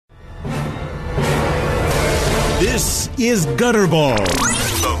This is Gutterball.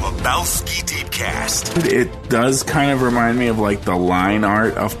 The Lebowski Deepcast. It does kind of remind me of like the line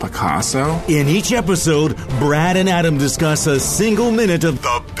art of Picasso. In each episode, Brad and Adam discuss a single minute of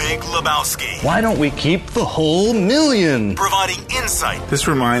The Big Lebowski. Why don't we keep the whole million? Providing insight, This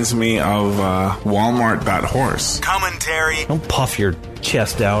reminds me of Walmart That Horse. commentary, Don't puff your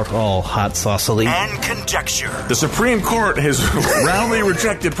chest out all hot saucily. and conjecture. The Supreme Court has roundly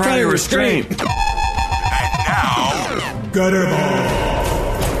rejected prior restraint. And now, Gutterball.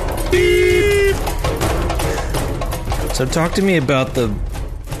 So talk to me about the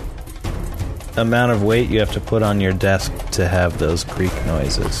amount of weight you have to put on your desk to have those creak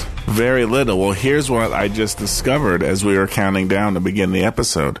noises. Very little. Well, here's what I just discovered as we were counting down to begin the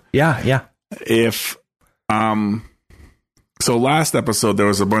episode. Yeah. If so last episode there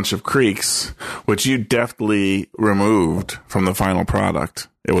was a bunch of creaks which you deftly removed from the final product,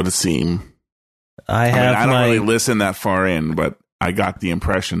 it would seem. I don't really listen that far in, but I got the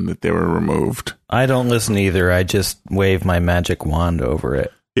impression that they were removed. I don't listen either. I just wave my magic wand over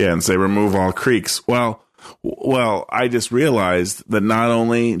it. Yeah, and say remove all creaks. Well, I just realized that not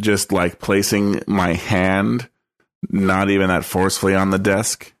only just like placing my hand not even that forcefully on the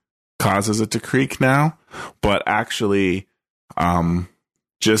desk causes it to creak now, but actually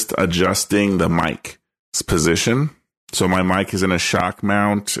just adjusting the mic's position. So my mic is in a shock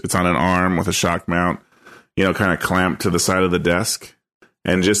mount. It's on an arm with a shock mount, kind of clamped to the side of the desk.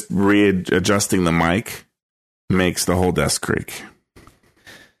 And just readjusting the mic makes the whole desk creak.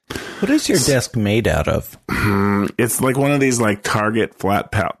 What is your desk made out of? It's like one of these like Target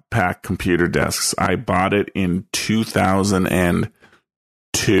flat pack computer desks. I bought it in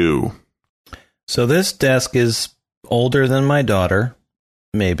 2002. So this desk is older than my daughter,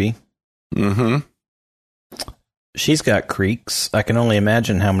 maybe. Mm-hmm. She's got creaks. I can only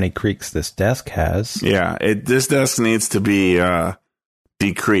imagine how many creaks this desk has. Yeah, this desk needs to be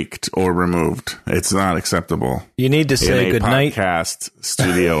decreaked or removed. It's not acceptable. You need to say in good a night. podcast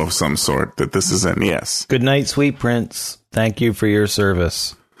studio of some sort that this isn't. Yes. Good night, sweet prince. Thank you for your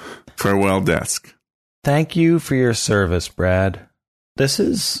service. Farewell, desk. Thank you for your service, Brad. This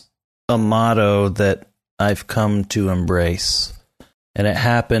is a motto that I've come to embrace. And it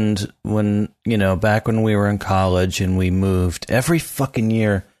happened when, back when we were in college and we moved every fucking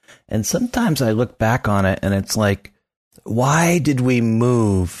year. And sometimes I look back on it and it's like, why did we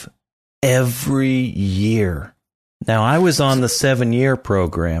move every year? Now, I was on the 7-year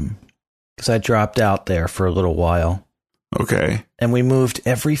program because I dropped out there for a little while. Okay. And we moved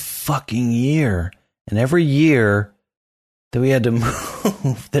every fucking year. And every year that we had to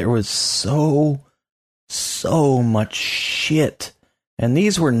move, there was so much shit. And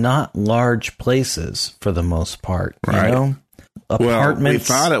these were not large places for the most part, right? Apartments. Well, we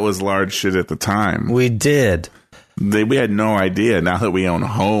thought it was large shit at the time. We did. We had no idea. Now that we own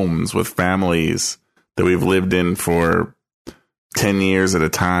homes with families that we've lived in for 10 years at a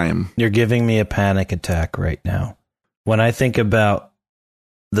time. You're giving me a panic attack right now. When I think about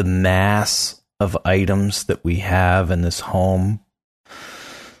the mass of items that we have in this home.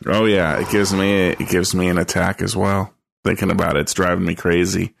 Oh yeah, it gives me an attack as well. Thinking about it, it's driving me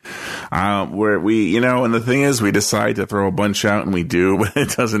crazy. And the thing is, we decide to throw a bunch out, and we do, but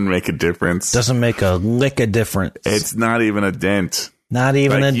it doesn't make a difference. Doesn't make a lick of difference. It's not even a dent. Not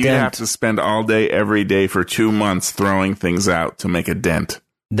even a dent. You have to spend all day, every day for 2 months throwing things out to make a dent.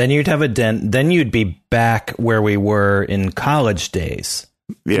 Then you'd have a dent. Then you'd be back where we were in college days,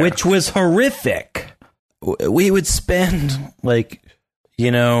 which was horrific. We would spend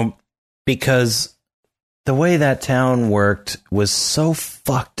because the way that town worked was so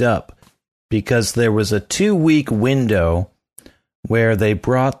fucked up because there was a 2-week window where they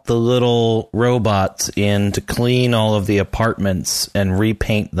brought the little robots in to clean all of the apartments and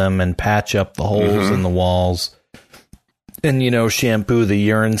repaint them and patch up the holes in the walls and, shampoo the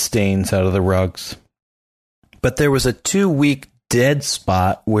urine stains out of the rugs. But there was a 2-week dead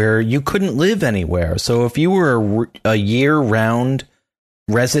spot where you couldn't live anywhere. So if you were a year-round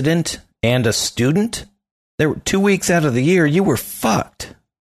resident and a student, there were 2 weeks out of the year, you were fucked.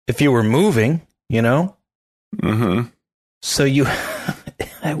 If you were moving, Mm-hmm. So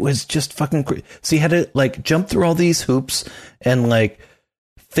it was just fucking crazy. So you had to jump through all these hoops and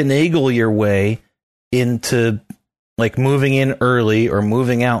finagle your way into moving in early or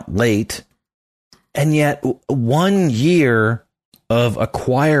moving out late. And yet 1 year of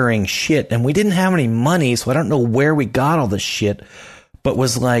acquiring shit, and we didn't have any money, so I don't know where we got all this shit, but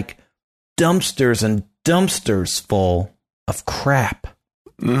was dumpsters and dumpsters full of crap.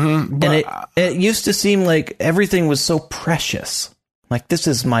 Mm-hmm. And it used to seem like everything was so precious. This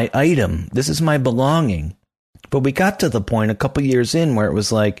is my item. This is my belonging. But we got to the point a couple years in where it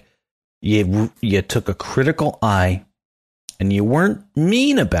was like you took a critical eye and you weren't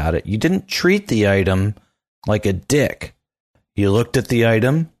mean about it. You didn't treat the item like a dick. You looked at the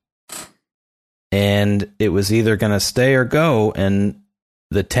item and it was either going to stay or go, and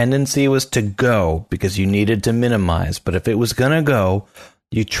the tendency was to go because you needed to minimize. But if it was going to go,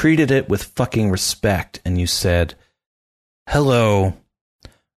 you treated it with fucking respect and you said, hello,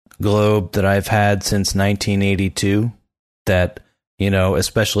 globe that I've had since 1982 that,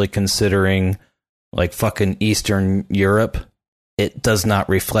 especially considering like fucking Eastern Europe, it does not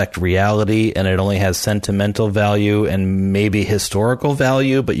reflect reality and it only has sentimental value and maybe historical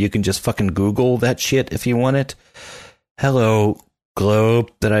value, but you can just fucking Google that shit if you want it. Hello,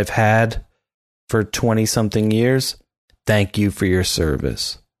 globe that I've had for 20 something years. Thank you for your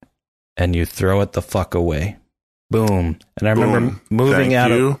service. And you throw it the fuck away. Boom. And I remember moving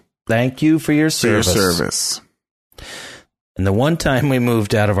out of... Thank you for your service. And the one time we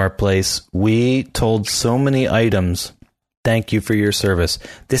moved out of our place, we told so many items, thank you for your service.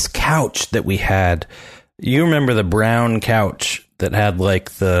 This couch that we had, you remember the brown couch that had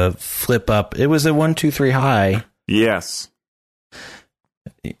like the flip up? It was a 1, 2, 3 high. Yes.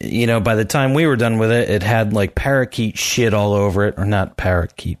 By the time we were done with it, it had like parakeet shit all over it. Or not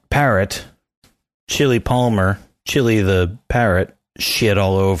parakeet, parrot. Chili Palmer, Chili the parrot, shit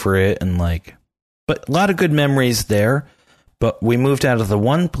all over it. And like, but a lot of good memories there. But we moved out of the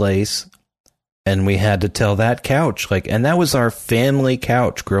one place and we had to tell that couch, and that was our family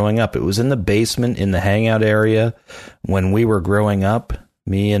couch growing up. It was in the basement in the hangout area when we were growing up.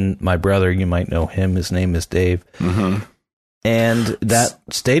 Me and my brother, you might know him. His name is Dave. Mm-hmm. And that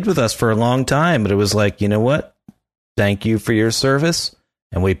stayed with us for a long time. But it was like, you know what? Thank you for your service.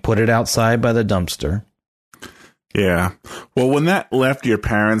 And we put it outside by the dumpster. Yeah. Well, when that left your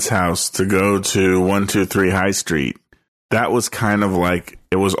parents' house to go to 123 High Street, that was kind of like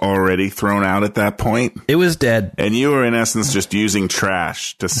it was already thrown out at that point. It was dead. And you were, in essence, just using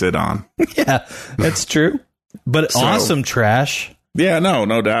trash to sit on. Yeah, that's true. But awesome trash. Yeah,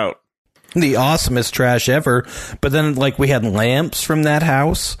 no doubt. The awesomest trash ever. But then, we had lamps from that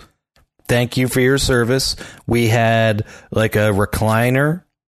house. Thank you for your service. We had, a recliner.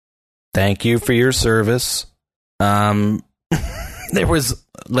 Thank you for your service. There was,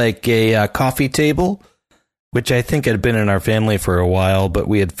 a coffee table, which I think had been in our family for a while, but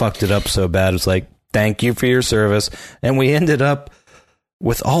we had fucked it up so bad. It's like, thank you for your service. And we ended up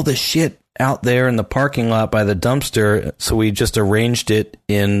with all the shit out there in the parking lot by the dumpster. So we just arranged it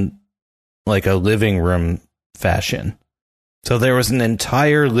in a living room fashion. So there was an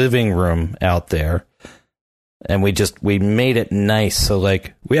entire living room out there. And we made it nice. So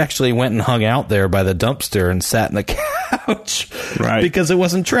we actually went and hung out there by the dumpster and sat in the couch. Right. Because it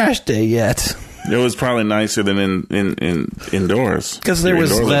wasn't trash day yet. It was probably nicer than in indoors. Because there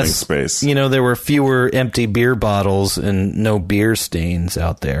was less space. There were fewer empty beer bottles and no beer stains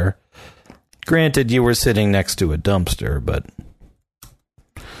out there. Granted, you were sitting next to a dumpster, but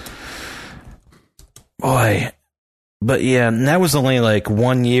boy. But yeah, and that was only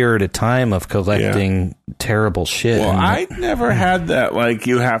 1 year at a time of collecting terrible shit. Well, I never had that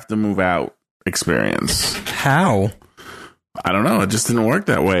you have to move out experience. How? I don't know. It just didn't work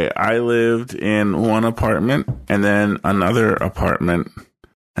that way. I lived in one apartment and then another apartment,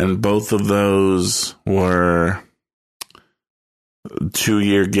 and both of those were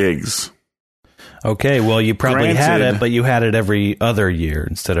 2-year gigs. Okay, well, you probably had it, but you had it every other year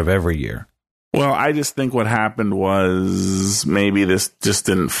instead of every year. Well, I just think what happened was maybe this just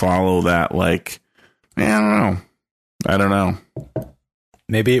didn't follow that, I don't know.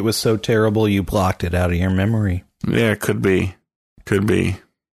 Maybe it was so terrible you blocked it out of your memory. Yeah, could be.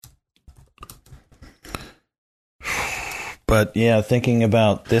 But yeah, thinking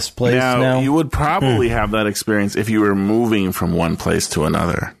about this place now. You would probably have that experience if you were moving from one place to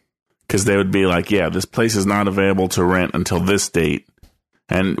another. Because they would be this place is not available to rent until this date.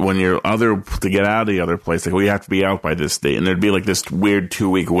 And when you're to get out of the other place, we have to be out by this date. And there'd be this weird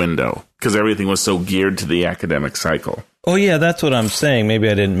 2-week window because everything was so geared to the academic cycle. Oh, yeah, that's what I'm saying. Maybe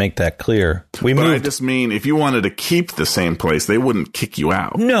I didn't make that clear. But I just mean, if you wanted to keep the same place, they wouldn't kick you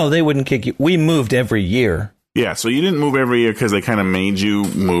out. No, they wouldn't kick you. We moved every year. Yeah, so you didn't move every year because they kind of made you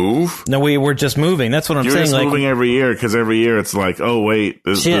move? No, we were just moving. That's what I'm saying. You're just moving every year because every year it's oh, wait,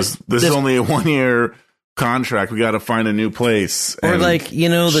 this is only a 1-year contract. We got to find a new place. Or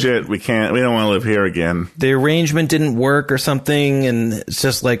shit, we don't want to live here again. The arrangement didn't work or something, and it's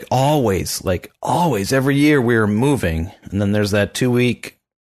just always every year we were moving, and then there's that 2-week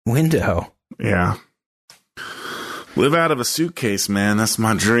window. Yeah. Live out of a suitcase, man. That's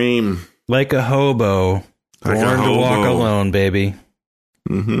my dream. Like a hobo. Like Born to walk alone, baby.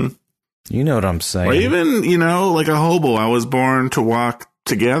 Mm-hmm. You know what I'm saying. Or even, like a hobo. I was born to walk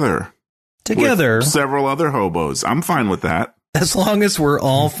together. Together. With several other hobos. I'm fine with that. As long as we're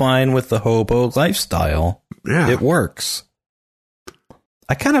all fine with the hobo lifestyle, Yeah. it works.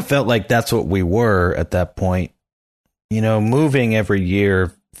 I kind of felt like that's what we were at that point. Moving every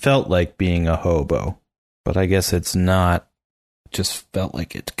year felt like being a hobo, but I guess it's not. Just felt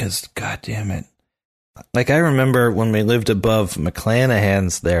like it because, God damn it. Like, I remember when we lived above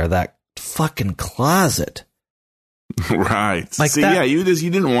McClanahan's there, that fucking closet. Right. Like See, that, yeah, you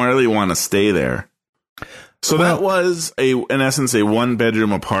didn't really want to stay there. So that was in essence, a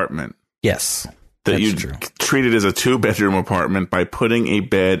 1-bedroom apartment. Yes. That that's you true. treated as a 2-bedroom apartment by putting a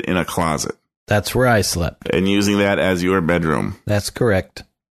bed in a closet. That's where I slept. And using that as your bedroom. That's correct.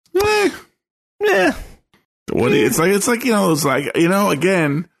 Yeah. It's like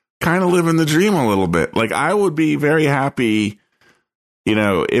again, kind of living the dream a little bit. Like, I would be very happy,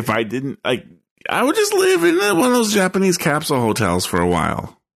 if I didn't, I would just live in one of those Japanese capsule hotels for a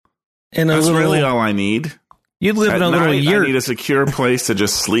while. That's really all I need. You'd live in a little yurt. I need a secure place to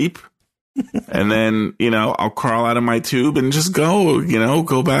just sleep. And then, I'll crawl out of my tube and just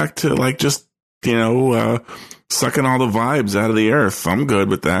go back to sucking all the vibes out of the earth. I'm good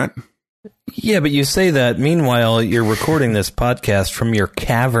with that. Yeah, but you say that. Meanwhile, you're recording this podcast from your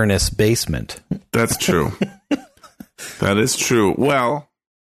cavernous basement. That's true. That is true. Well,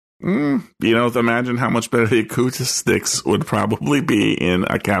 imagine how much better the acoustics would probably be in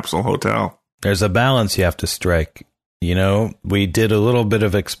a capsule hotel. There's a balance you have to strike. We did a little bit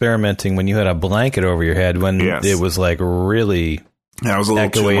of experimenting when you had a blanket over your head when it was like really that was a little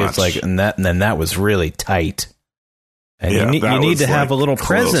echoey. too much. It's like, and then that was really tight. And you need to have a little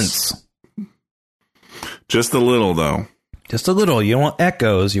presence. Just a little, though. Just a little. You don't want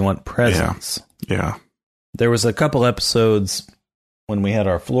echoes. You want presence. Yeah. There was a couple episodes when we had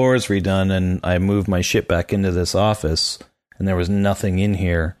our floors redone and I moved my shit back into this office and there was nothing in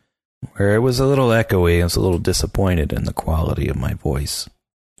here where it was a little echoey. I was a little disappointed in the quality of my voice.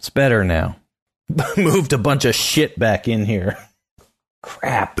 It's better now. Moved a bunch of shit back in here.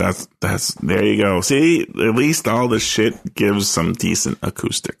 Crap. That's there you go. See, at least all the shit gives some decent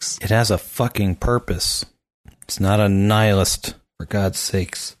acoustics. It has a fucking purpose. It's not a nihilist, for God's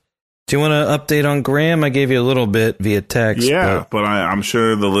sakes. Do you want to update on Graham? I gave you a little bit via text. Yeah, but I'm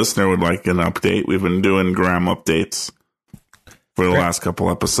sure the listener would like an update. We've been doing Graham updates for the last couple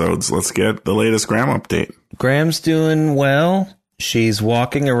episodes. Let's get the latest Graham update. Graham's doing well. She's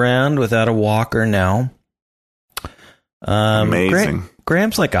walking around without a walker now. Amazing.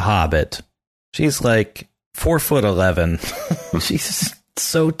 Graham's like a hobbit. She's like 4'11". She's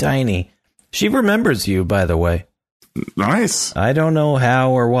so tiny. She remembers you, by the way. Nice. I don't know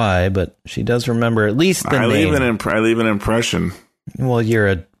how or why, but she does remember at least the name. I leave an impression. Well, you're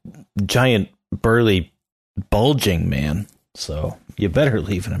a giant, burly, bulging man, so you better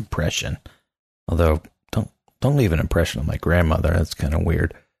leave an impression. Although, don't leave an impression on my grandmother. That's kind of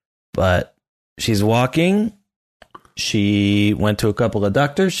weird. But she's walking. She went to a couple of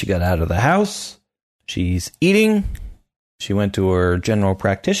doctors. She got out of the house. She's eating. She went to her general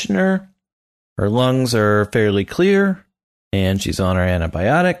practitioner. Her lungs are fairly clear, and she's on her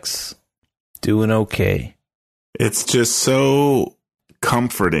antibiotics. Doing okay. It's just so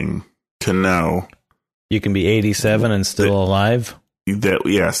comforting to know you can be 87 and still alive.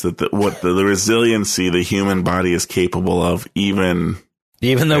 The resiliency the human body is capable of, even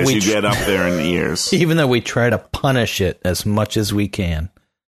though as you get up there in the years. Even though we try to punish it as much as we can,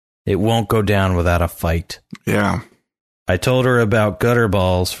 it won't go down without a fight. Yeah. I told her about gutter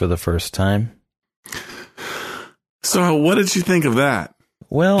balls for the first time. So what did you think of that?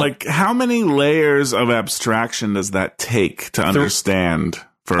 Well, like, how many layers of abstraction does that take to understand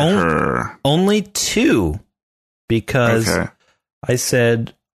for her? Only 2, because I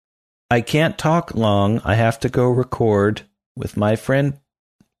said, I can't talk long. I have to go record with my friend.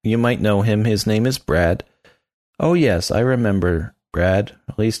 You might know him. His name is Brad. Oh, yes, I remember Brad.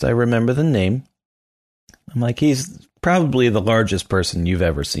 At least I remember the name. I'm like, he's probably the largest person you've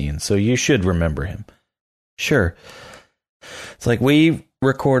ever seen, so you should remember him. Sure. It's like we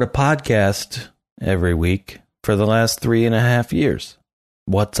record a podcast every week for the last 3.5 years.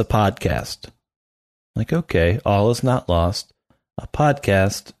 What's a podcast? Like, okay, all is not lost. A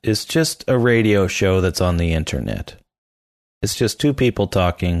podcast is just a radio show that's on the internet. It's just 2 people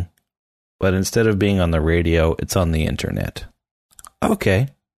talking, but instead of being on the radio, it's on the internet. Okay.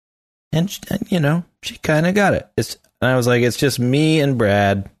 And she kind of got it. And I was like, it's just me and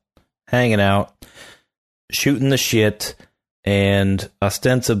Brad hanging out, shooting the shit, and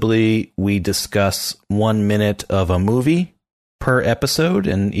ostensibly we discuss 1 minute of a movie per episode,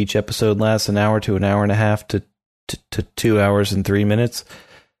 and each episode lasts an hour to an hour and a half to 2 hours and 3 minutes.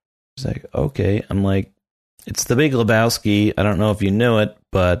 It's like, okay. I'm like, it's The Big Lebowski. I don't know if you know it,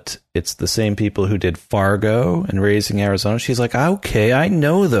 but it's the same people who did Fargo and Raising Arizona. She's like, okay, I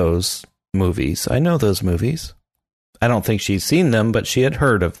know those movies. I don't think she's seen them, but she had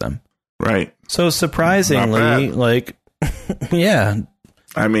heard of them. Right. So surprisingly, like, yeah.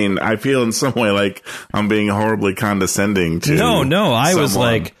 I mean, I feel in some way like I'm being horribly condescending to No, I was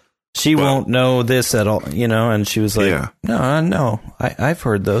like, she won't know this at all, and she was like, Yeah. no, I've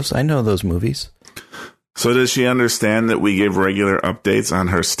heard those. I know those movies. So does she understand that we give regular updates on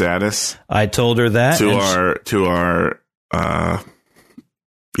her status? I told her that. To our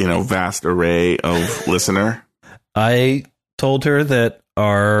vast array of listener? I told her that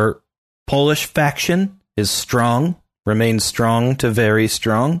our Polish faction is strong, remains strong to very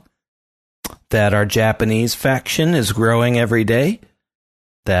strong, that our Japanese faction is growing every day,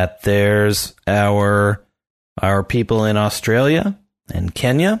 that there's our people in Australia and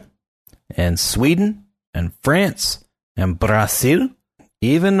Kenya and Sweden and France and Brazil,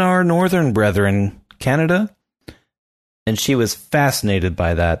 even our northern brethren, Canada. And she was fascinated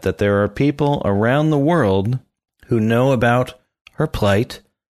by that there are people around the world who know about her plight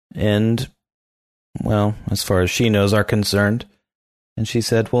and, well, as far as she knows, are concerned. And she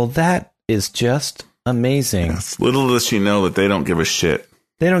said, well, that is just amazing. Yes. Little does she know that they don't give a shit.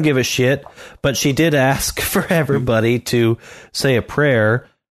 They don't give a shit, but she did ask for everybody to say a prayer.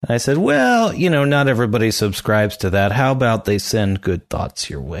 And I said, well, not everybody subscribes to that. How about they send good thoughts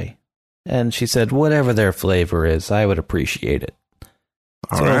your way? And she said, whatever their flavor is, I would appreciate it.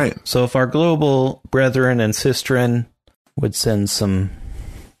 All right. So if our global brethren and sistren would send some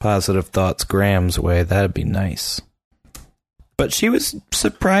positive thoughts Graham's way, that'd be nice. But she was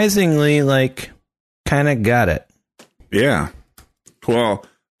surprisingly, kind of got it. Yeah. Well,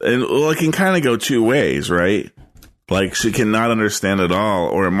 it can kind of go two ways, right? Like, she cannot understand it all,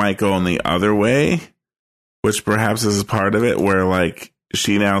 or it might go in the other way, which perhaps is a part of it, where,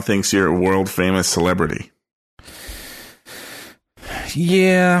 she now thinks you're a world-famous celebrity.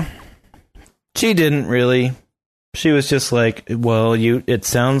 Yeah. She didn't really. She was just like, well, it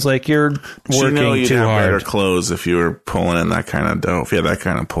sounds like you're working you'd too have hard. better clothes if you were pulling in that kind of dough, if you had that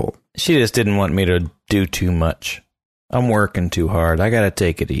kind of pull. She just didn't want me to do too much. I'm working too hard. I got to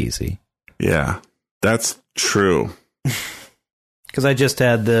take it easy. Yeah, that's true. Because I just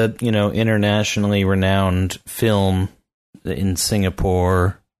had the, internationally renowned film in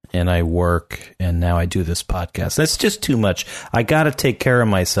Singapore, and I work, and now I do this podcast. That's just too much. I got to take care of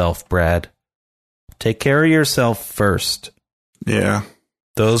myself, Brad. Take care of yourself first. Yeah.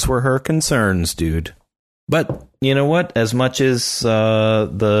 Those were her concerns, dude. But you know what? As much as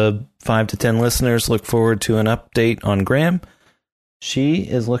the 5 to 10 listeners look forward to an update on Graham, she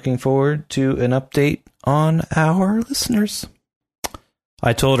is looking forward to an update on our listeners.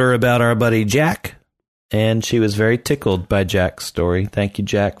 I told her about our buddy Jack, and she was very tickled by Jack's story. Thank you,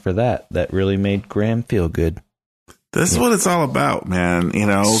 Jack, for that. That really made Graham feel good. This is what it's all about, man.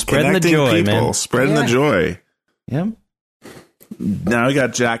 Spreading the connecting joy, people, man. spreading the joy. Yeah. Now we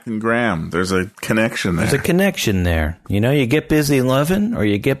got Jack and Graham. There's a connection there. There's a connection there. You get busy loving or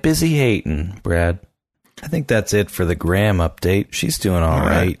you get busy hating, Brad. I think that's it for the Graham update. She's doing all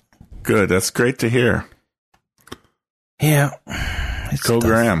right. Good. That's great to hear. Yeah. Go tough.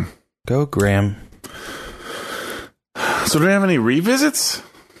 Graham. Go Graham. So do we have any revisits?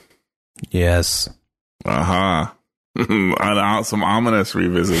 Yes. Uh-huh. Some ominous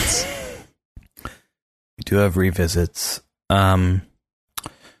revisits. We do have revisits.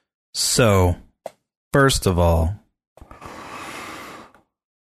 So, first of all,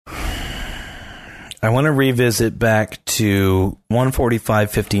 I want to revisit back to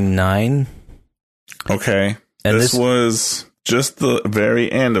 145.59. Okay. And this was just the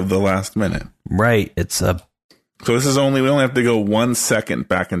very end of the last minute. Right. So we only have to go 1 second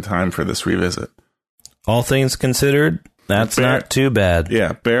back in time for this revisit. All things considered, that's not too bad.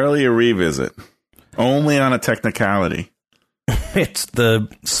 Yeah, barely a revisit. Only on a technicality. It's the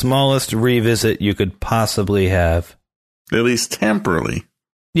smallest revisit you could possibly have. At least temporarily.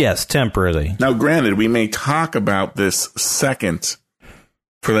 Yes, temporarily. Now, granted, we may talk about this second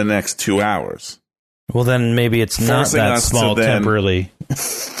for the next 2 hours. Well, then maybe it's not that small temporarily.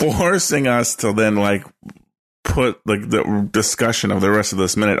 Forcing us to then, put the discussion of the rest of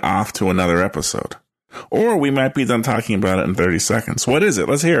this minute off to another episode. Or we might be done talking about it in 30 seconds. What is it?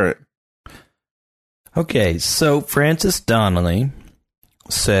 Let's hear it. Okay, so Francis Donnelly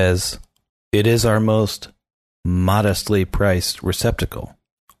says, it is our most modestly priced receptacle.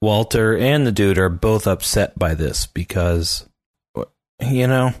 Walter and the dude are both upset by this because, you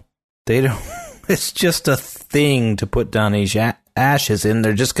know, they don't. It's just a thing to put Donnie's ashes in.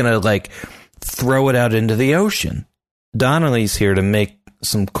 They're just going to, like, throw it out into the ocean. Donnelly's here to make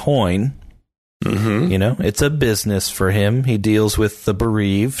some coin. Mm-hmm. You know, it's a business for him. He deals with the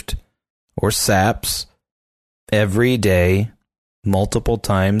bereaved or saps every day, multiple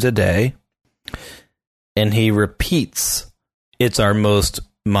times a day. And he repeats, it's our most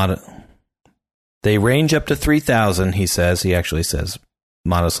modest. They range up to 3,000, he says. He actually says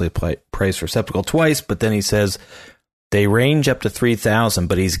modestly priced receptacle twice, but then he says they range up to 3,000,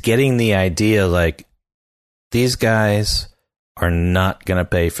 but he's getting the idea like these guys are not going to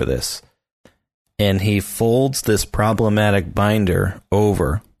pay for this. And he folds this problematic binder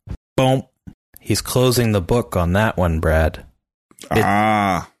over. Boom. He's closing the book on that one, Brad.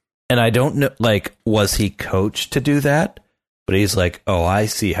 And I don't know, like, was he coached to do that? But he's like, oh, I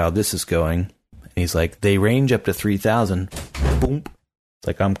see how this is going. And he's like, they range up to 3,000. Boom. It's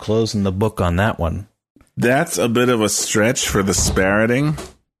like, I'm closing the book on that one. That's a bit of a stretch for the sparating.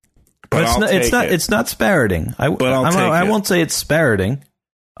 But it's not sparating. I won't say it's sparating.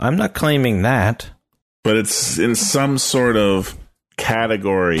 I'm not claiming that. But it's in some sort of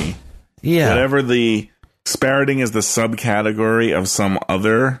category. Yeah. Whatever the sparating is, the subcategory of some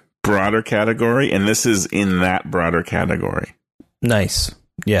other broader category, and this is in that broader category. Nice.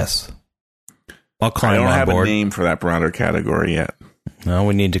 Yes. I'll climb on board. I don't have a name for that broader category yet. No,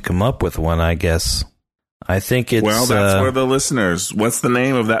 we need to come up with one, I guess. I think it's... Well, that's for the listeners. What's the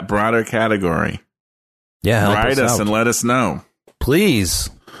name of that broader category? Yeah, help Write us out. and let us know. Please.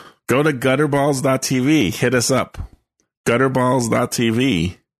 Go to gutterballs.tv. Hit us up.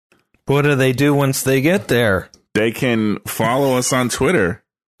 Gutterballs.tv. What do they do once they get there? They can follow us on Twitter.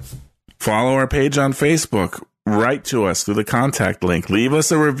 Follow our page on Facebook. Write to us through the contact link. Leave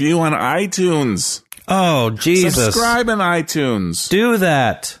us a review on iTunes. Oh, Jesus. Subscribe in iTunes. Do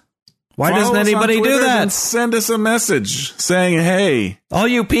that. Why doesn't anybody do that? And send us a message saying, hey. All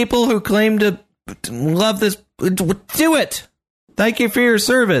you people who claim to love this, do it. Thank you for your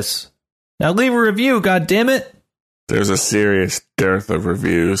service. Now leave a review, goddammit. There's a serious dearth of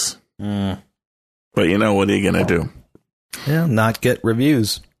reviews. But you know, what are you going to do? Yeah, not get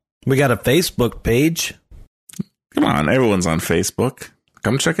reviews. We got a Facebook page. Come on, everyone's on Facebook.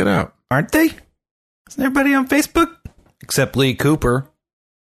 Come check it out. Aren't they? Isn't everybody on Facebook? Except Lee Cooper.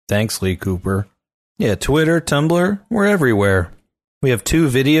 Thanks, Lee Cooper. Yeah, Twitter, Tumblr, we're everywhere. We have 2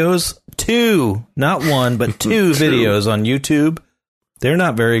 videos. 2, not 1, but 2 videos on YouTube. They're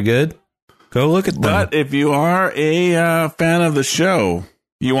not very good. Go look at them. But if you are a fan of the show,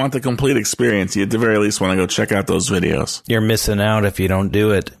 you want the complete experience, you at the very least want to go check out those videos. You're missing out if you don't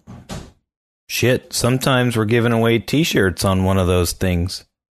do it. Shit, sometimes we're giving away t-shirts on one of those things.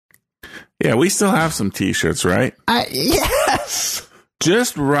 Yeah, we still have some t-shirts, right? Yes!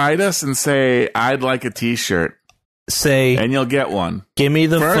 Just write us and say, I'd like a t-shirt. Say, and you'll get one. Give me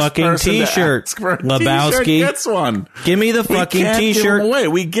the fucking t-shirt, Lebowski. T-shirt gets one. Give me the fucking t-shirt. Give them away.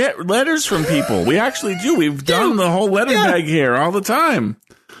 We get letters from people. We actually do. We've done the whole letter bag here all the time.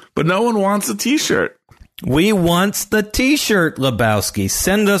 But no one wants a t-shirt. We wants the t-shirt, Lebowski.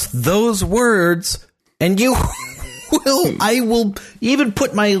 Send us those words, and you will. I will even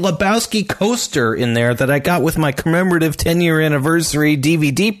put my Lebowski coaster in there that I got with my commemorative 10-year anniversary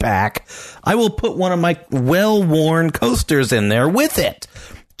DVD pack. I will put one of my well-worn coasters in there with it.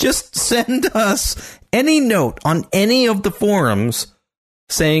 Just send us any note on any of the forums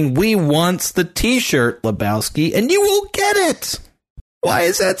saying we wants the t-shirt, Lebowski, and you will get it. Why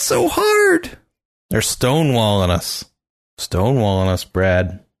is that so hard? They're stonewalling us. Stonewalling us,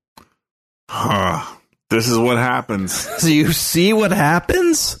 Brad. This is what happens. Do you see what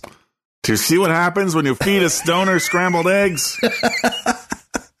happens? Do you see what happens when you feed a stoner scrambled eggs?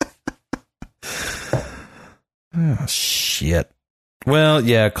 Oh, shit. Well,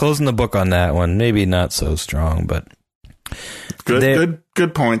 yeah, closing the book on that one. Maybe not so strong, but...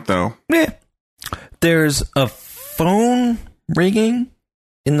 Good point, though. Yeah. There's a phone ringing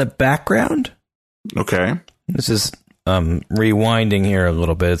in the background. Okay. This is rewinding here a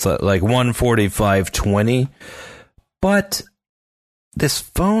little bit. It's like 1:45:20. But this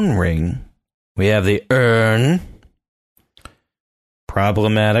phone ring, we have the urn,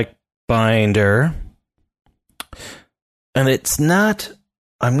 problematic binder, and it's not,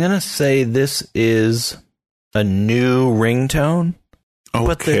 I'm going to say this is a new ringtone.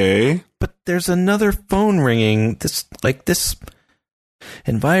 Okay. But there's another phone ringing. This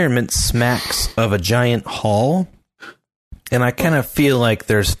environment smacks of a giant hall, and I kind of feel like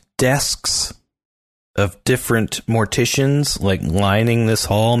there's desks of different morticians, like lining this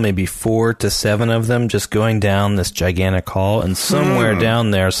hall, maybe 4 to 7 of them just going down this gigantic hall. And somewhere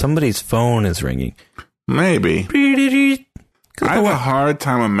down there, somebody's phone is ringing. Maybe. I have a hard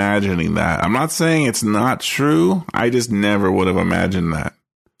time imagining that. I'm not saying it's not true. I just never would have imagined that.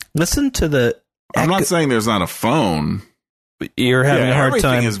 Listen to the... I'm not saying there's not a phone. You're having a hard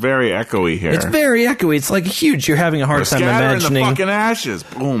time. Everything is very echoey here. It's very echoey. It's like huge. You're having a hard time imagining. The fucking ashes.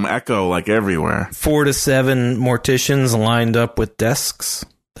 Boom, echo like everywhere. 4 to 7 morticians lined up with desks.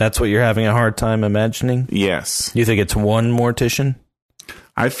 That's what you're having a hard time imagining? Yes. You think it's one mortician?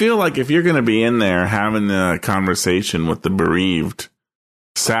 I feel like if you're going to be in there having a conversation with the bereaved,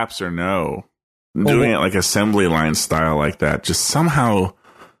 SAPs or no, doing it like assembly line style like that, just somehow...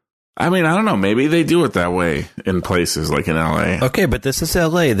 I mean, I don't know. Maybe they do it that way in places like in LA. Okay, but this is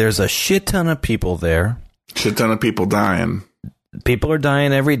LA. There's a shit ton of people there. Shit ton of people dying. People are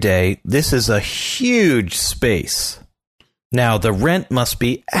dying every day. This is a huge space. Now, the rent must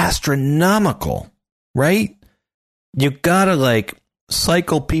be astronomical, right? You gotta, like,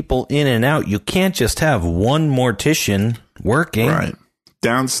 cycle people in and out. You can't just have one mortician working. Right.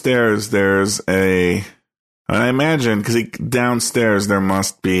 Downstairs, there's a... I imagine, because downstairs there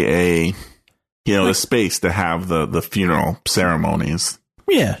must be a, the space to have the funeral ceremonies.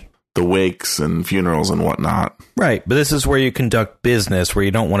 Yeah. The wakes and funerals and whatnot. Right, but this is where you conduct business, where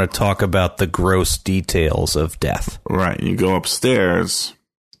you don't want to talk about the gross details of death. Right, you go upstairs.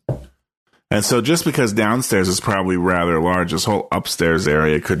 And so just because downstairs is probably rather large, this whole upstairs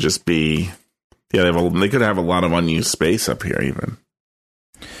area could just be, they could have a lot of unused space up here even.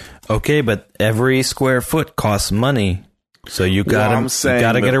 Okay, but every square foot costs money, so you gotta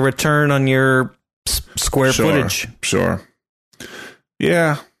get a return on your square footage. Sure.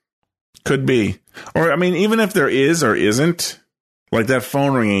 Yeah, could be. Or, I mean, even if there is or isn't, like that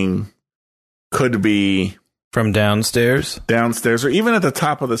phone ringing could be... From downstairs? Downstairs, or even at the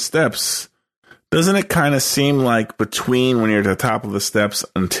top of the steps. Doesn't it kind of seem like between when you're at the top of the steps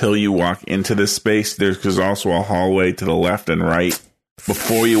until you walk into this space, there's also a hallway to the left and right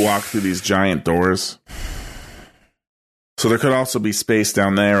before you walk through these giant doors? So there could also be space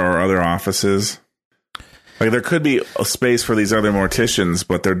down there or other offices. Like there could be a space for these other morticians,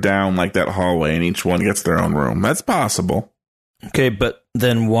 but they're down like that hallway and each one gets their own room. That's possible. Okay, but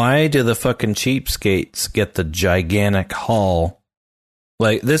then why do the fucking cheapskates get the gigantic hall?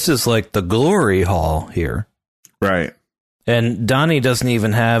 Like, this is like the glory hall here. Right. And Donnie doesn't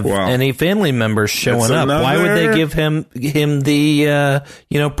even have any family members showing up. Why would they give him the,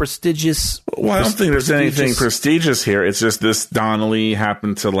 prestigious... Well, I don't think there's anything prestigious here. It's just this Donnelly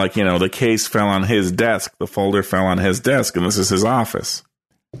happened to, the case fell on his desk. The folder fell on his desk, and this is his office.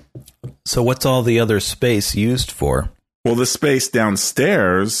 So what's all the other space used for? Well, the space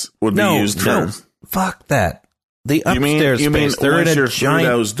downstairs would be used for... No, fuck that. The upstairs space. You mean they're once in you're giant...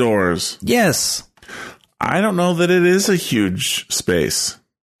 through those doors? Yes. I don't know that it is a huge space.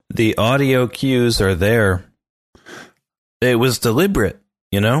 The audio cues are there. It was deliberate,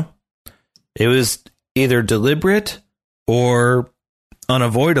 It was either deliberate or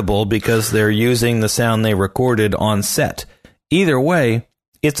unavoidable because they're using the sound they recorded on set. Either way,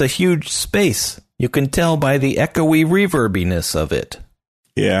 it's a huge space. You can tell by the echoey reverbiness of it.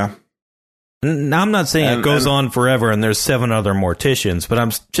 Yeah. Now, I'm not saying it goes on forever and there's 7 other morticians, but I'm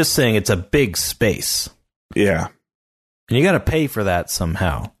just saying it's a big space. Yeah. And you got to pay for that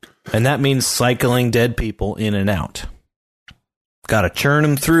somehow. And that means cycling dead people in and out. Got to churn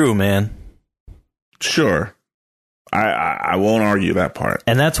them through, man. Sure. I won't argue that part.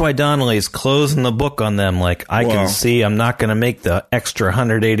 And that's why Donnelly's closing the book on them. Like, I can see I'm not going to make the extra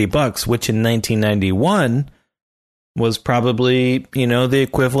 $180, which in 1991 was probably, the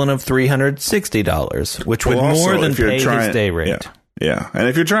equivalent of $360, which would more than pay his day rate. Yeah. And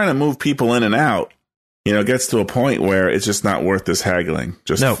if you're trying to move people in and out, it gets to a point where it's just not worth this haggling.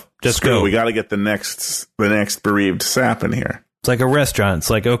 Just go. We got to get the next bereaved sap in here. It's like a restaurant. It's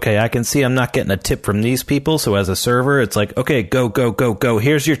like, okay, I can see I'm not getting a tip from these people. So as a server, it's like, okay, go.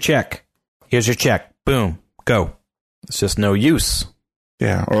 Here's your check. Boom, go. It's just no use.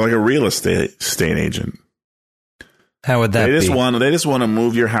 Yeah. Or like a real estate agent. How would that be? They just want to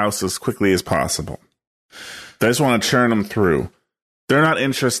move your house as quickly as possible. They just want to churn them through. They're not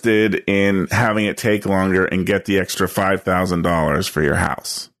interested in having it take longer and get the extra $5,000 for your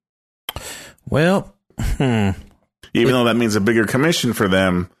house. Well, Even though that means a bigger commission for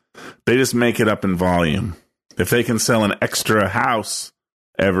them, they just make it up in volume. If they can sell an extra house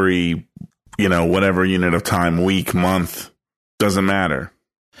every, whatever unit of time, week, month, doesn't matter.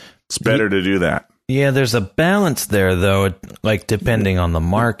 It's better to do that. Yeah, there's a balance there, though, like depending on the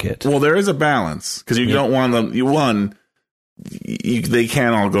market. Well, there is a balance because you don't want them. They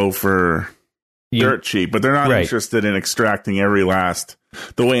can't all go for dirt cheap, but they're not interested in extracting every last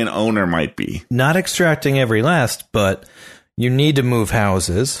the way an owner might be. Not extracting every last, but you need to move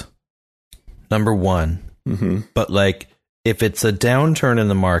houses. Number one. Mm-hmm. But like, if it's a downturn in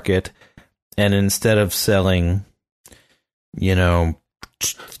the market, and instead of selling,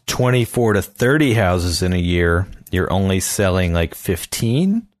 24 to 30 houses in a year, you're only selling like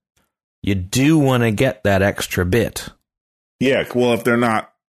 15, you do want to get that extra bit. Yeah, well, if they're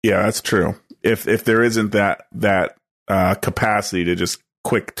not, that's true. If there isn't that capacity to just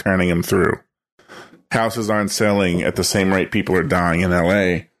quick turning them through, houses aren't selling at the same rate people are dying in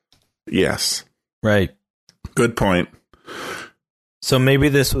LA. Yes, right. Good point. So maybe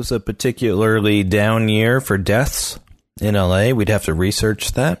this was a particularly down year for deaths in LA. We'd have to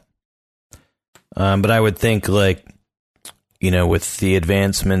research that. But I would think, like, with the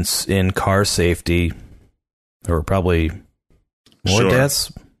advancements in car safety, there were probably more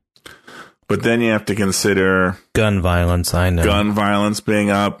deaths. But then you have to consider gun violence. I know. Gun violence being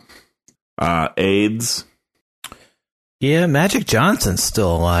up. AIDS. Yeah, Magic Johnson's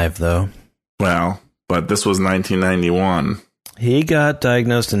still alive, though. Well, but this was 1991. He got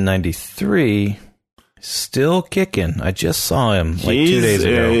diagnosed in 93. Still kicking. I just saw him 2 days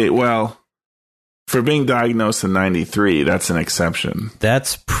ago. Well, for being diagnosed in 93, that's an exception.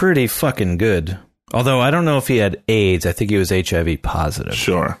 That's pretty fucking good. Although I don't know if he had AIDS. I think he was HIV positive.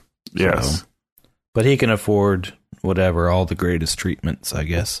 Sure. Yes. So, but he can afford whatever, all the greatest treatments, I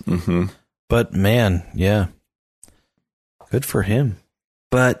guess. Mm-hmm. But man, yeah. Good for him.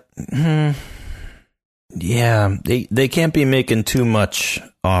 But yeah, they can't be making too much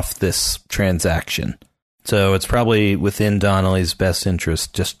off this transaction. So it's probably within Donnelly's best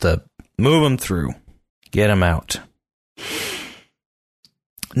interest just to move him through. Get him out.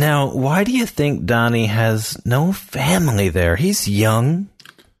 Now, why do you think Donnie has no family there? He's young.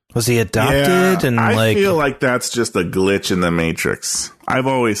 Was he adopted? Yeah, I feel like that's just a glitch in the Matrix. I've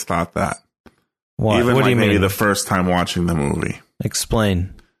always thought that. What? Even what do you maybe mean? The first time watching the movie.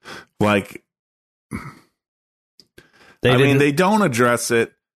 Explain. Like, they don't address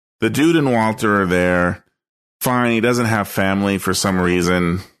it. The dude and Walter are there. Fine, he doesn't have family for some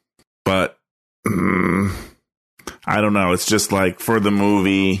reason. But, I don't know. It's just like, for the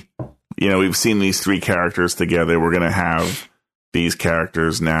movie, we've seen these three characters together. We're going to have these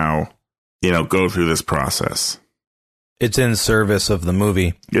characters now, go through this process. It's in service of the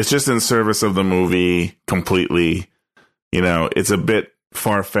movie. It's just in service of the movie completely. It's a bit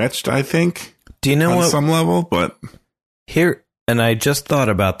far-fetched, I think. Do you know on what? some level, but here, and I just thought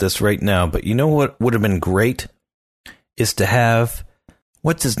about this right now, but you know what would have been great? Is to have,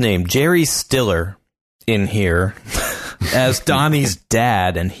 what's his name? Jerry Stiller in here as Donnie's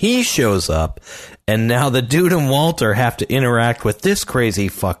dad, and he shows up, and now the dude and Walter have to interact with this crazy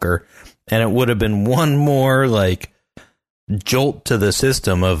fucker, and it would have been one more, like, jolt to the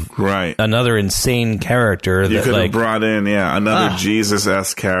system of another insane character. You that could have brought in, another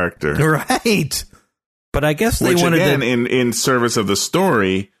Jesus-esque character. Right. But I guess they Which, wanted again, to... in service of the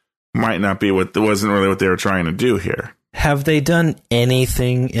story, might not be wasn't really what they were trying to do here. Have they done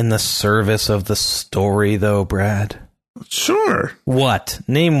anything in the service of the story, though, Brad? Sure. What?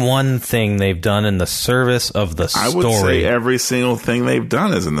 Name one thing they've done in the service of the story. I would say every single thing they've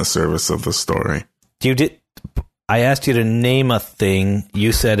done is in the service of the story. I asked you to name a thing.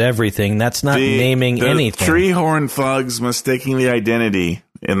 You said everything. That's not naming anything. The Treehorn thugs mistaking the identity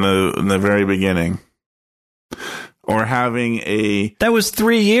in the very beginning. Or having That was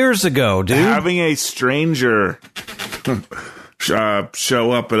 3 years ago, dude. Having a stranger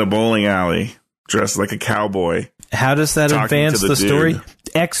show up at a bowling alley dressed like a cowboy. How does that advance the story?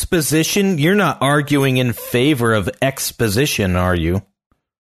 Exposition? You're not arguing in favor of exposition, are you?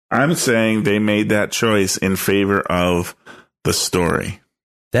 I'm saying they made that choice in favor of the story.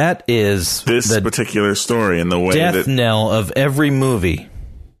 That is this particular story in the way death knell of every movie.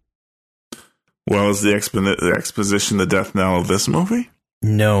 Well, is the exposition the death knell of this movie?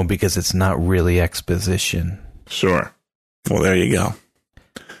 No, because it's not really exposition. Sure. Well, there you go.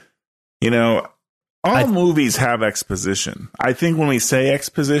 All movies have exposition. I think when we say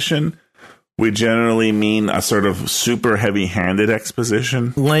exposition, we generally mean a sort of super heavy-handed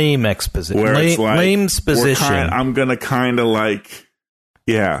exposition. Lame exposition. Where it's like, lame exposition. I'm going to kind of like,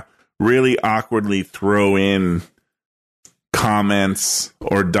 really awkwardly throw in comments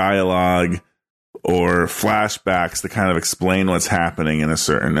or dialogue or flashbacks to kind of explain what's happening in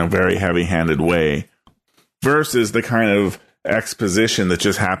a very heavy-handed way, versus the kind of exposition that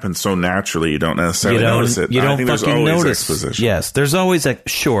just happens so naturally you don't necessarily notice it. You I don't think there's fucking always notice. exposition. Yes, there's always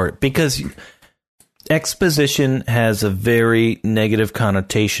because exposition has a very negative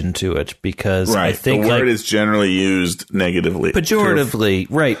connotation to it because Right. I think the word is generally used negatively. pejoratively,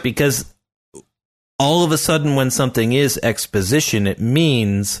 right? Because all of a sudden when something is exposition, it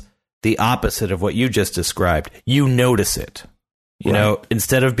means the opposite of what you just described. You notice it. You know,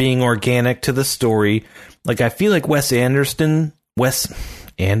 instead of being organic to the story, like I feel like Wes Anderson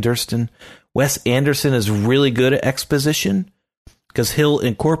is really good at exposition because he'll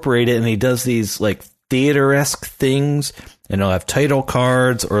incorporate it and he does these like theater-esque things and he'll have title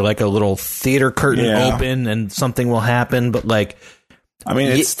cards or like a little theater curtain open and something will happen. But like, I mean,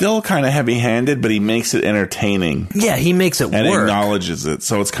 it's still kind of heavy-handed, but he makes it entertaining. Yeah, he makes it and work. acknowledges it.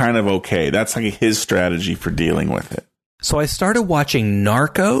 So it's kind of okay. That's like his strategy for dealing with it. So I started watching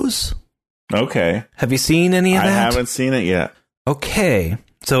Narcos. Okay. Have you seen any of that? I haven't seen it yet. Okay.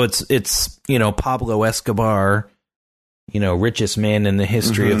 So it's you know, Pablo Escobar, you know, richest man in the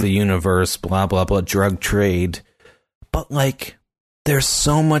history of the universe, blah, blah, blah, drug trade. But like, there's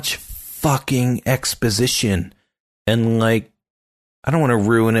so much fucking exposition. And like, I don't want to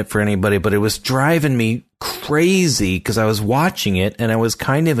ruin it for anybody, but it was driving me crazy because I was watching it and I was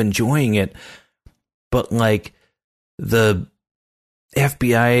kind of enjoying it. But like, the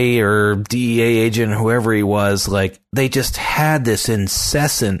FBI or DEA agent, whoever he was, like, they just had this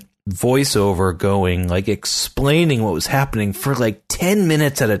incessant voiceover going, like, explaining what was happening for like 10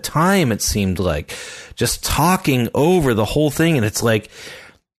 minutes at a time, it seemed like. Just talking over the whole thing. And it's like,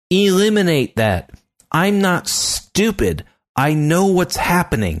 eliminate that. I'm not stupid. I know what's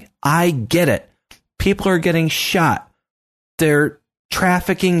happening. I get it. People are getting shot. They're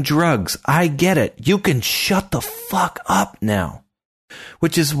trafficking drugs. I get it. You can shut the fuck up now.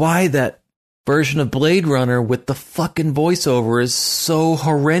 Which is why that version of Blade Runner with the fucking voiceover is so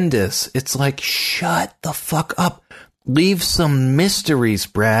horrendous. It's like, shut the fuck up. Leave some mysteries,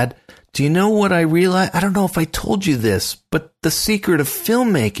 Brad. Do you know what I realized? I don't know if I told you this, but the secret of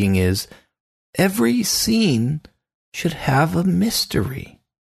filmmaking is every scene should have a mystery.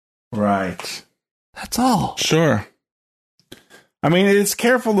 Right. That's all. Sure. I mean, it's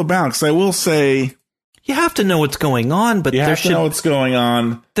careful to balance. I will say, you have to know what's going on, but you have to know what's going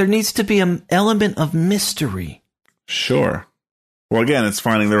on. There needs to be an element of mystery. Sure. Well, again, it's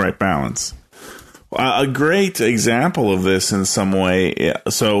finding the right balance. A great example of this in some way.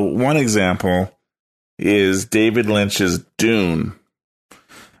 So one example is David Lynch's Dune.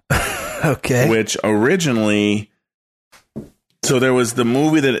 Okay. Which originally, so there was the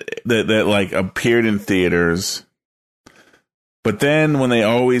movie that like appeared in theaters. But then when they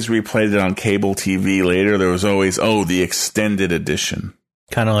always replayed it on cable TV later, there was always, the extended edition.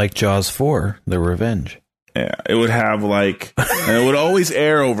 Kind of like Jaws 4, The Revenge. Yeah, it would have like, and it would always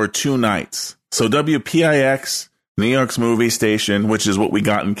air over 2 nights. So WPIX, New York's movie station, which is what we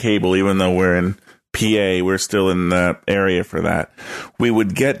got in cable, even though we're in PA, we're still in the area for that. We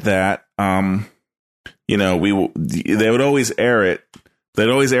would get that, they would always air it. They'd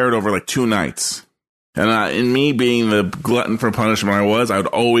always air it over like 2 nights. And in me being the glutton for punishment I would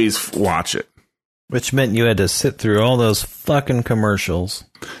always watch it. Which meant you had to sit through all those fucking commercials.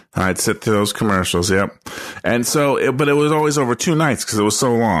 I'd sit through those commercials, yep. And so, but it was always over 2 nights because it was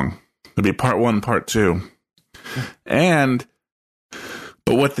so long. It'd be part 1, part 2. But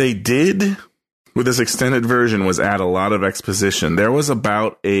what they did with this extended version was add a lot of exposition. There was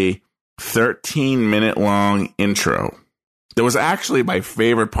about a 13-minute long intro. That was actually my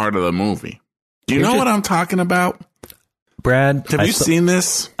favorite part of the movie. Do you know what I'm talking about? Brad, have you seen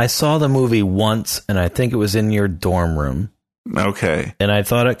this? I saw the movie once, and I think it was in your dorm room. Okay. And I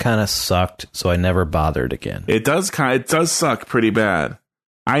thought it kind of sucked, so I never bothered again. It does suck pretty bad.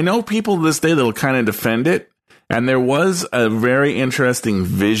 I know people to this day that'll kind of defend it, and there was a very interesting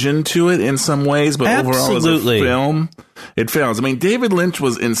vision to it in some ways, but overall as a film, it fails. I mean, David Lynch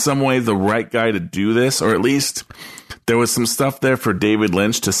was in some way the right guy to do this, or at least there was some stuff there for David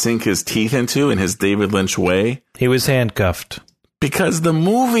Lynch to sink his teeth into in his David Lynch way. He was handcuffed. Because the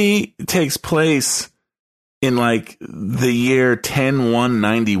movie takes place in like the year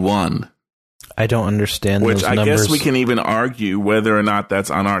 10/1/91. I don't understand which those I numbers. guess we can even argue whether or not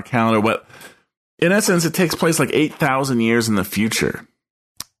that's on our calendar. But in essence, it takes place like 8,000 years in the future.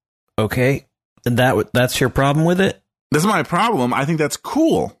 Okay. That's your problem with it? That's my problem. I think that's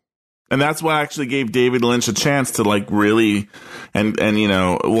cool. And that's what actually gave David Lynch a chance to like really,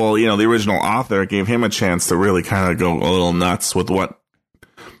 the original author gave him a chance to really kind of go a little nuts with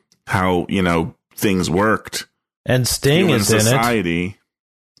how things worked. And Sting is society. in it.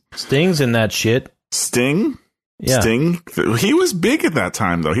 Sting's in that shit. Sting? Yeah. Sting, he was big at that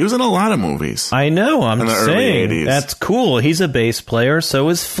time, though. He was in a lot of movies. I know. I'm in the early saying 80s. that's cool. He's a bass player. So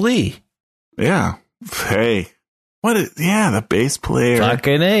is Flea. Yeah. Hey. The bass player.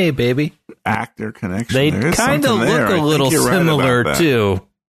 Fucking A, baby. Actor connection. They There is kind of something look there. a I little think you're right about similar, that. too.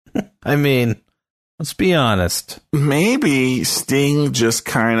 I mean, let's be honest. Maybe Sting just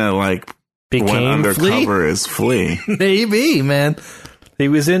kind of like went Became Flea? undercover as Flea. Maybe, man. He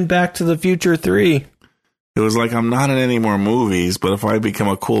was in Back to the Future 3. It was like, I'm not in any more movies, but if I become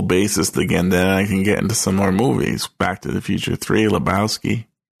a cool bassist again, then I can get into some more movies. Back to the Future 3, Lebowski.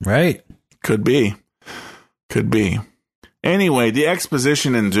 Right. Could be. Anyway, the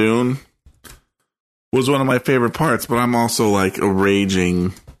exposition in Dune was one of my favorite parts, but I'm also like a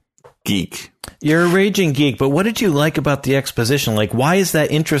raging geek. You're a raging geek, but what did you like about the exposition? Like, why is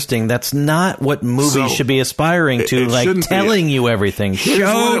that interesting? That's not what movies So, should be aspiring to, it like shouldn't be. telling you everything. Here's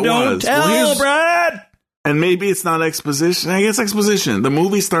Show, what it don't was. tell, Well, here's- Brad! And maybe it's not exposition. I guess exposition. The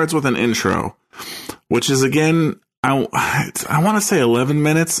movie starts with an intro, which is, again, I want to say 11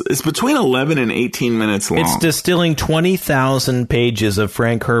 minutes. It's between 11 and 18 minutes long. It's distilling 20,000 pages of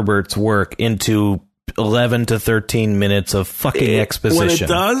Frank Herbert's work into 11 to 13 minutes of fucking exposition. What it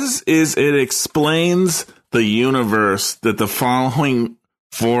does is it explains the universe that the following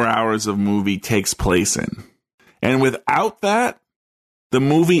 4 hours of movie takes place in. And without that, the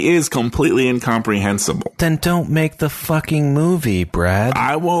movie is completely incomprehensible. Then don't make the fucking movie, Brad.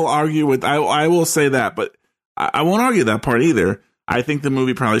 I will argue with, I will say that, but I won't argue that part either. I think the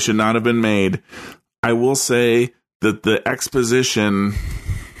movie probably should not have been made. I will say that the exposition,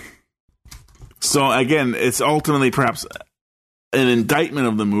 so again, it's ultimately perhaps an indictment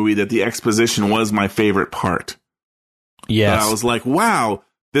of the movie that the exposition was my favorite part. Yes. That I was like, wow,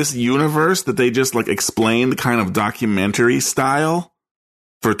 this universe that they just like explained kind of documentary style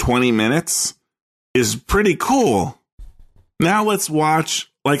for 20 minutes is pretty cool. Now let's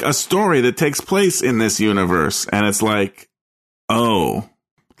watch like a story that takes place in this universe. And it's like, oh,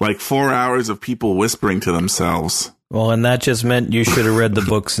 like 4 hours of people whispering to themselves. Well, and that just meant you should have read the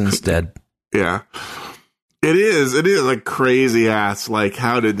books instead. Yeah. It is like crazy ass, like,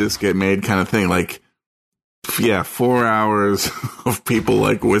 how did this get made kind of thing. Like, yeah, 4 hours of people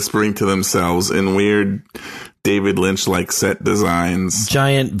like whispering to themselves in weird David Lynch like set designs.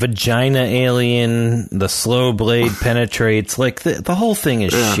 Giant vagina alien, the slow blade penetrates. Like the whole thing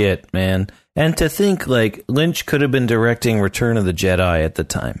is shit, man. And to think like Lynch could have been directing Return of the Jedi at the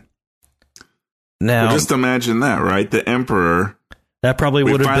time. Now, Well, just imagine that, right? The Emperor. that probably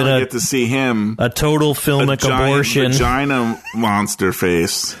We would have finally been get to see him. a total filmic abortion. Vagina monster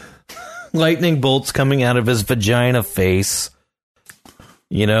face. Lightning bolts coming out of his vagina face.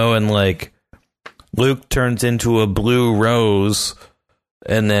 You know, and like Luke turns into a blue rose,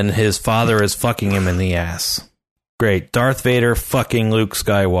 and then his father is fucking him in the ass. Great. Darth Vader fucking Luke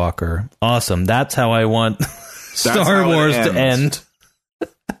Skywalker. Awesome. That's how I want Star how it Wars to ends.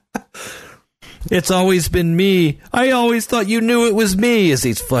 end. It's always been me. I always thought you knew it was me as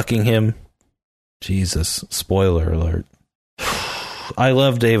he's fucking him. Jesus. Spoiler alert. I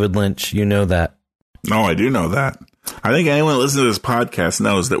love David Lynch. You know that. No, I do know that. I think anyone listening to this podcast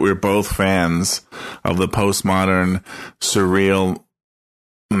knows that we're both fans of the postmodern surreal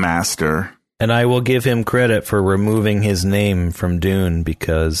master. And I will give him credit for removing his name from Dune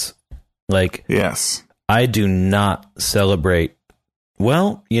because, like, Yes. I do not celebrate.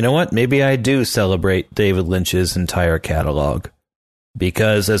 Well, you know what? Maybe I do celebrate David Lynch's entire catalog.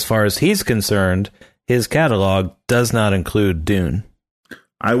 Because as far as he's concerned, his catalog does not include Dune.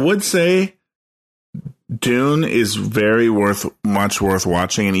 I would say Dune is very much worth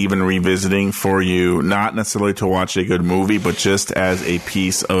watching and even revisiting for you, not necessarily to watch a good movie, but just as a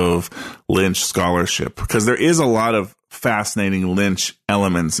piece of Lynch scholarship. Because there is a lot of fascinating Lynch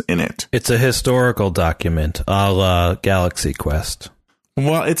elements in it. It's a historical document, a la Galaxy Quest.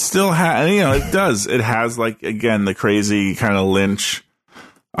 Well, it still has, it does. It has, like, again, the crazy kind of Lynch,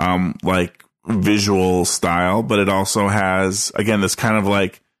 like, visual style, but it also has, again, this kind of,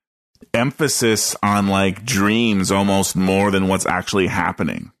 like, emphasis on, like, dreams almost more than what's actually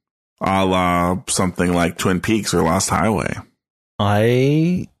happening. A la something like Twin Peaks or Lost Highway.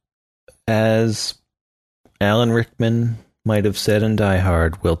 I, as Alan Rickman might have said in Die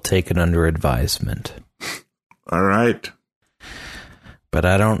Hard, will take it under advisement. All right. But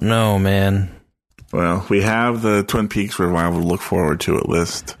I don't know, man. Well, we have the Twin Peaks revival to look forward to at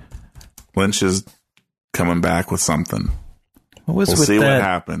least. Lynch is coming back with something. We'll see what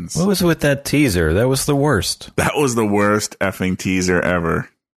happens. What was with that teaser? That was the worst. That was the worst effing teaser ever.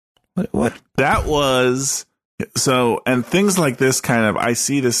 What? That was So, and things like this I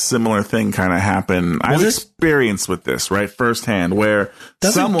see this similar thing kind of happen. I've experienced with this, right, firsthand, where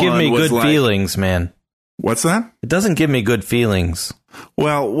doesn't give me good feelings, man. What's that? It doesn't give me good feelings.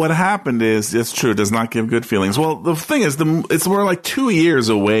 Well, what happened is, it's true, it does not give good feelings. Well, the thing is, we're like 2 years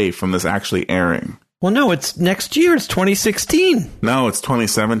away from this actually airing. Well, no, it's next year. It's 2016. No, it's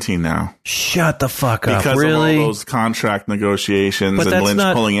 2017 now. Shut the fuck up. Because really? of all those contract negotiations and Lynch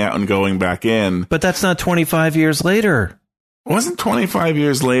pulling out and going back in. But that's not 25 years later. Wasn't 25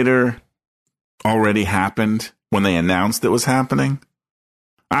 years later already happened when they announced it was happening?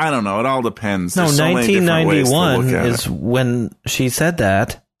 I don't know. It all depends. No, There's so 1991 is when she said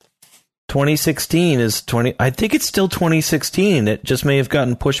that. 2016 is 20. I think it's still 2016. It just may have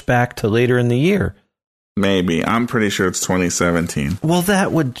gotten pushed back to later in the year. Maybe. I'm pretty sure it's 2017. Well,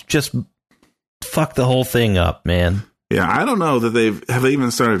 that would just fuck the whole thing up, man. Yeah, I don't know that have they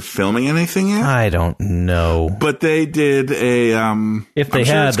even started filming anything yet? I don't know. But they did a if they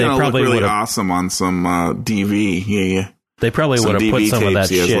had, they probably look really would awesome on some DV. Yeah. They probably would have put some of that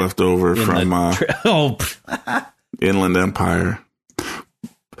he has shit left over from Inland Empire.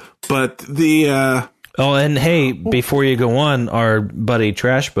 But the and hey, before you go on, our buddy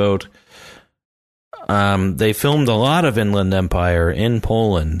Trashboat, they filmed a lot of Inland Empire in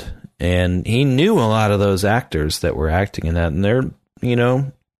Poland, and he knew a lot of those actors that were acting in that, and they're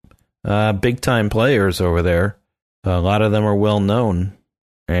big time players over there. A lot of them are well known,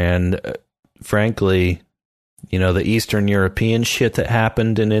 and frankly, the Eastern European shit that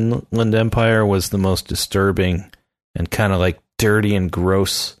happened in Inland Empire was the most disturbing and kind of like dirty and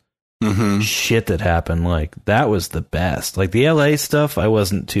gross shit that happened. Like, that was the best. Like, the LA stuff I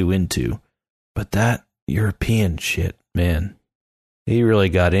wasn't too into, but that European shit, man, he really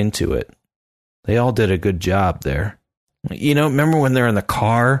got into it. They all did a good job there. Remember when they're in the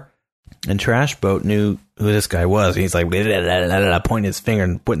car and Trashboat knew who this guy was? He's like, pointing his finger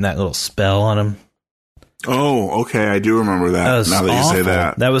and putting that little spell on him. Oh, okay. I do remember that. Now that you say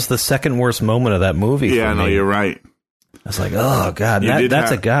that. That was the second worst moment of that movie. Yeah, no, you're right. I was like, oh, God,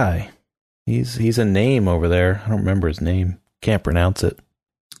 that's a guy. He's a name over there. I don't remember his name. Can't pronounce it.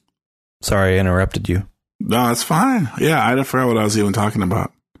 Sorry, I interrupted you. No, that's fine. Yeah, I forgot what I was even talking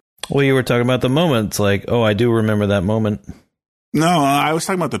about. Well, you were talking about the moment. It's like, oh, I do remember that moment. No, I was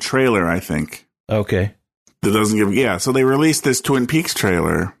talking about the trailer, I think. Okay. That doesn't give... Yeah, so they released this Twin Peaks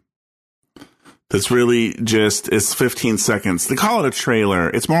trailer that's really just... It's 15 seconds. They call it a trailer.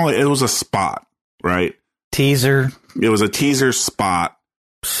 It's more like... It was a spot, right? Teaser. It was a teaser spot.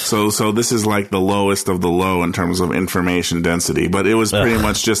 So this is like the lowest of the low in terms of information density, but it was pretty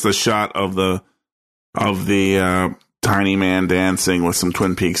much just a shot of the tiny man dancing with some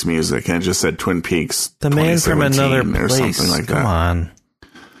Twin Peaks music, and it just said Twin Peaks. The man from another place, or something like that. Come on,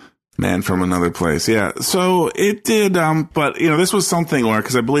 man from another place. Yeah. So it did. But this was something where,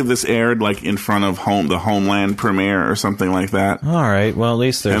 because I believe this aired like in front of the Homeland premiere or something like that. All right. Well, at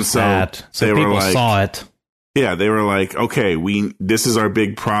least there's that. So people saw it. Yeah, they were like, okay, this is our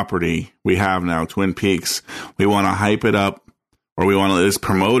big property we have now, Twin Peaks. We want to hype it up, or we want to just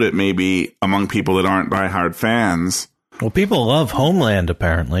promote it maybe among people that aren't diehard fans. Well, people love Homeland,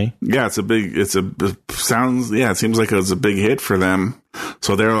 apparently. Yeah, it seems like it was a big hit for them.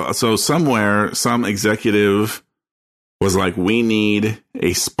 So somewhere, some executive was like, we need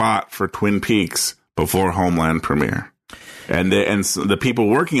a spot for Twin Peaks before Homeland premiere. And the people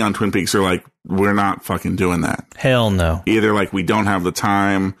working on Twin Peaks are like, we're not fucking doing that. Hell no. Either like, we don't have the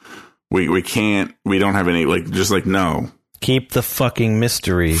time, we can't, we don't have any, like, just like, no. Keep the fucking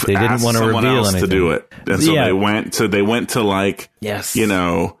mystery. They didn't want to reveal anything. To do it. And so they went to like, yes,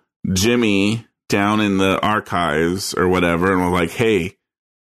 Jimmy down in the archives or whatever, and were like, hey,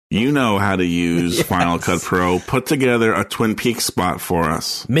 you know how to use Final Cut Pro. Put together a Twin Peaks spot for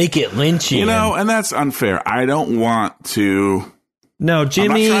us. Make it Lynchian. And that's unfair. I don't want to... No,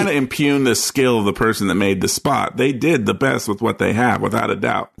 Jimmy... I'm not trying to impugn the skill of the person that made the spot. They did the best with what they have, without a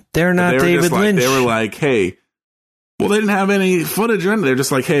doubt. They're not David Lynch. They were like, hey... Well, they didn't have any footage or anything. They're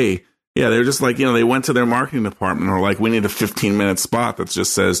just like, hey... Yeah, they were just like, they went to their marketing department and were like, we need a 15-minute spot that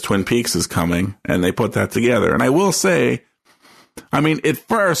just says Twin Peaks is coming. And they put that together. And I will say... I mean, at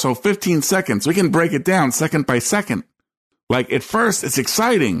first, 15 seconds, we can break it down second by second. Like, at first, it's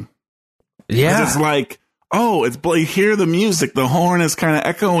exciting. Yeah. It's like, you hear the music, the horn is kind of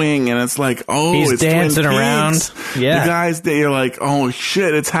echoing, and it's like, he's it's dancing Twin around. Peaks. Yeah. The guys, you're like, oh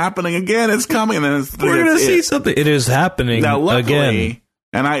shit, it's happening again, it's coming. And then we're going to see something. It is happening now, luckily, again.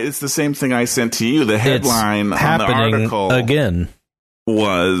 And it's the same thing I sent to you. The headline on the article again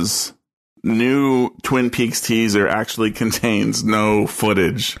was... New Twin Peaks teaser actually contains no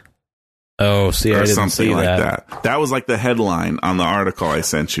footage Oh, see, I or didn't something see like that. that. That was like the headline on the article I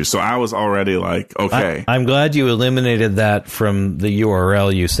sent you. So I was already like, okay. I'm glad you eliminated that from the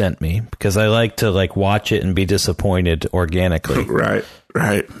URL you sent me, because I like to like watch it and be disappointed organically. Right.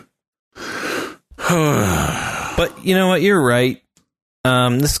 But you know what? You're right.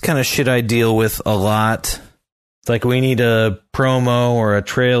 This kind of shit I deal with a lot. It's like we need a promo or a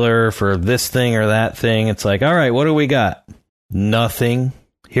trailer for this thing or that thing. It's like, all right, what do we got? Nothing.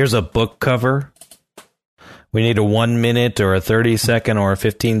 Here's a book cover. We need a 1 minute or a 30-second or a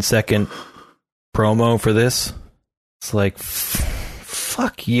 15-second promo for this. It's like,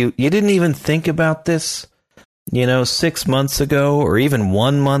 fuck you. You didn't even think about this, 6 months ago or even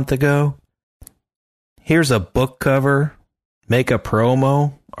 1 month ago. Here's a book cover. Make a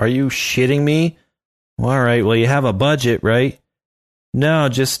promo. Are you shitting me? All right, well, you have a budget, right? No,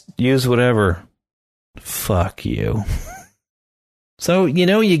 just use whatever. Fuck you. So,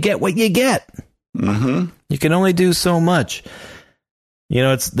 you get what you get. Mm-hmm. You can only do so much.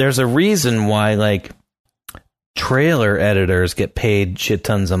 There's a reason why, like, trailer editors get paid shit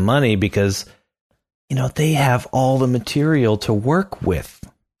tons of money because, they have all the material to work with.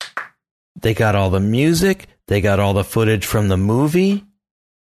 They got all the music. They got all the footage from the movie.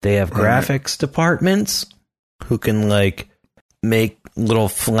 They have graphics departments who can, like, make little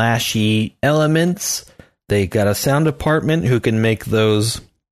flashy elements. They got a sound department who can make those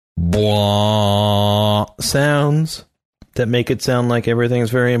blah sounds that make it sound like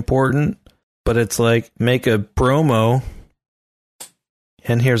everything's very important. But it's like, make a promo,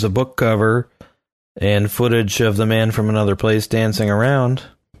 and here's a book cover and footage of the man from another place dancing around.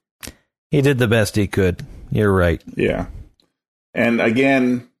 He did the best he could. You're right. Yeah. And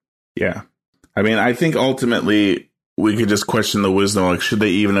again, yeah. I mean, I think ultimately we could just question the wisdom. Like, should they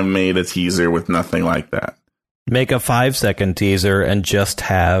even have made a teaser with nothing like that? Make a 5-second teaser and just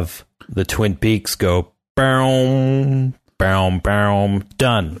have the Twin Peaks go, boom, boom, boom,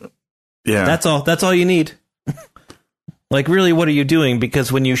 done. Yeah. That's all you need. Like, really, what are you doing?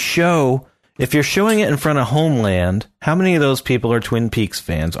 Because when you if you're showing it in front of Homeland, how many of those people are Twin Peaks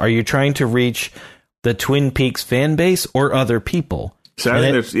fans? Are you trying to reach the Twin Peaks fan base or other people? So I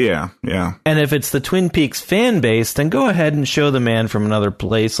think there's, yeah. And if it's the Twin Peaks fan base, then go ahead and show the man from another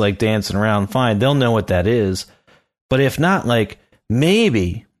place, like, dancing around. Fine, they'll know what that is. But if not, like,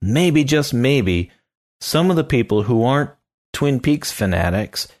 maybe, just maybe, some of the people who aren't Twin Peaks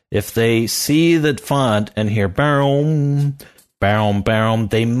fanatics, if they see the font and hear boom, boom, boom,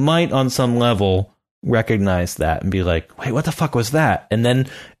 they might on some level recognize that and be like, wait, what the fuck was that? And then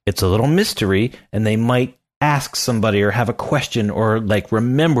it's a little mystery, and they might ask somebody or have a question or, like,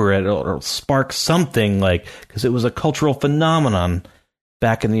 remember it or spark something, like, because it was a cultural phenomenon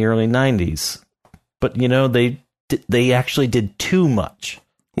back in the early 90s. But, they actually did too much.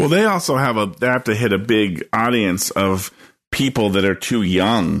 Well, they also they have to hit a big audience of people that are too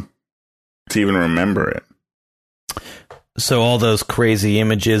young to even remember it. So all those crazy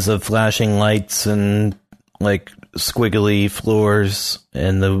images of flashing lights and, like, squiggly floors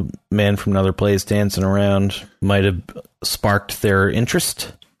and the man from another place dancing around might have sparked their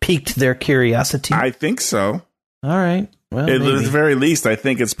interest, piqued their curiosity. I think so. All right. Well, At the very least, I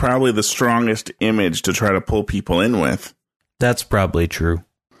think it's probably the strongest image to try to pull people in with. That's probably true.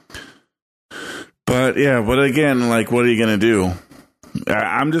 But again, like, what are you going to do?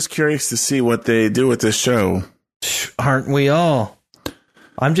 I'm just curious to see what they do with this show. Aren't we all?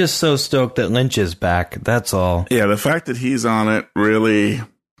 I'm just so stoked that Lynch is back. That's all. Yeah, the fact that he's on it really,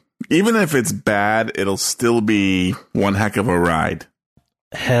 even if it's bad, it'll still be one heck of a ride.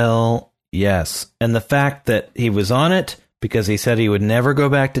 Hell yes. And the fact that he was on it because he said he would never go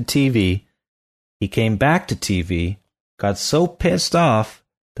back to TV. He came back to TV, got so pissed off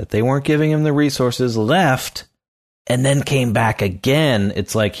that they weren't giving him the resources, left, and then came back again.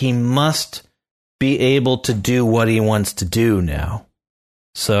 It's like he must be able to do what he wants to do now.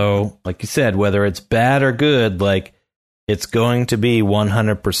 So, like you said, whether it's bad or good, like, it's going to be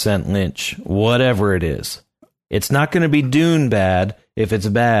 100% Lynch, whatever it is. It's not going to be Dune bad. If it's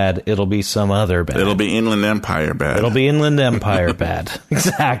bad, it'll be some other bad. It'll be Inland Empire bad. It'll be Inland Empire bad.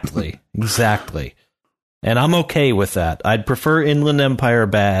 Exactly. And I'm okay with that. I'd prefer Inland Empire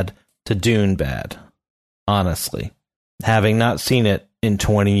bad to Dune bad, honestly, having not seen it in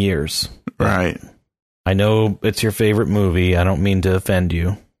 20 years. Right. I know it's your favorite movie. I don't mean to offend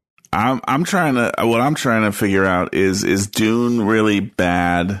you. I'm trying to figure out is Dune really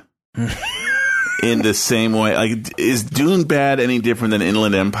bad in the same way? Like, is Dune bad any different than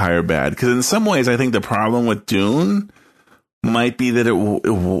Inland Empire bad? Because in some ways, I think the problem with Dune might be that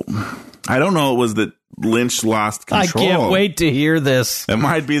I don't know, it was that Lynch lost control. I can't wait to hear this. It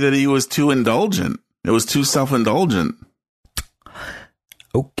might be that he was too indulgent. It was too self-indulgent.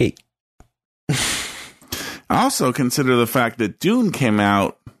 Okay. Also consider the fact that Dune came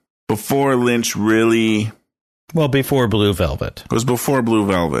out before Lynch really... Well, before Blue Velvet. It was before Blue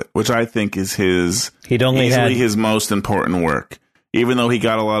Velvet, which I think is easily his most important work. Even though he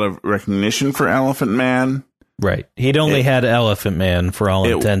got a lot of recognition for Elephant Man. Right. He'd only had Elephant Man for all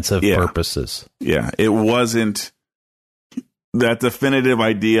intensive purposes. Yeah. It wasn't... That definitive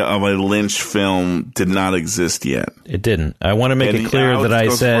idea of a Lynch film did not exist yet. It didn't. I want to make it clear that I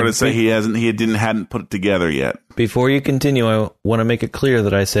said... To say he hadn't put it together yet. Before you continue, I want to make it clear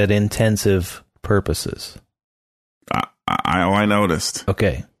that I said intensive purposes. I noticed.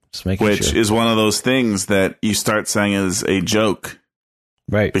 Okay. Just making Which sure. is one of those things that you start saying is a joke.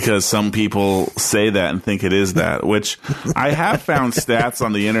 Right. Because some people say that and think it is that, which I have found stats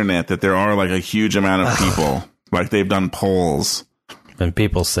on the internet that there are like a huge amount of people, like they've done polls. And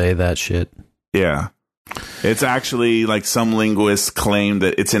people say that shit. Yeah. It's actually like some linguists claim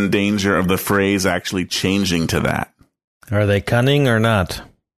that it's in danger of the phrase actually changing to that. Are they cunning or not?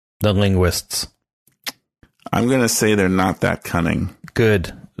 The linguists. I'm going to say they're not that cunning.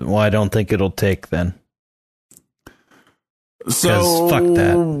 Good. Well, I don't think it'll take then. So, fuck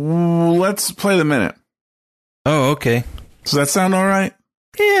that. Let's play the minute. Oh, okay. Does that sound all right?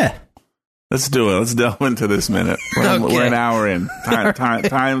 Yeah. Let's do it. Let's delve into this minute. We're an hour in.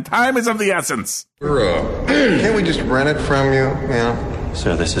 Time is of the essence. Can't we just rent it from you? Yeah.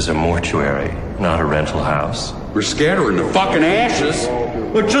 Sir, this is a mortuary, not a rental house. We're scattering the fucking ashes.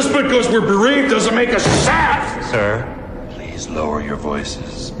 But just because we're bereaved doesn't make us sad. Sir, please lower your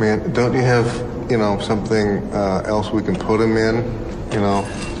voices. Man, don't you have, something else we can put him in?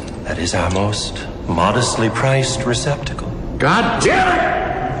 That is our most modestly priced receptacle. God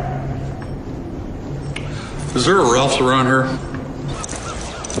damn it! Is there a Ralph's around here?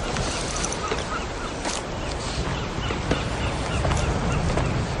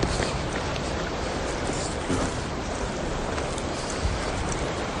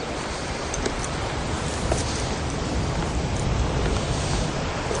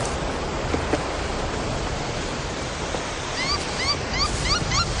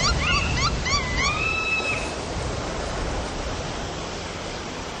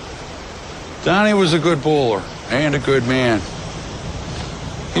 Donnie was a good bowler and a good man.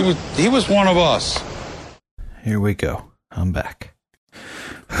 He was one of us. Here we go. I'm back.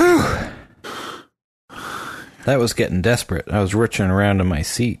 Whew. That was getting desperate. I was reaching around in my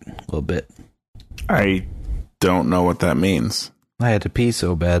seat a little bit. I don't know what that means. I had to pee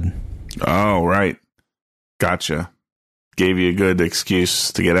so bad. Oh, right. Gotcha. Gave you a good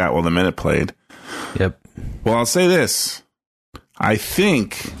excuse to get out while the minute played. Yep. Well, I'll say this. I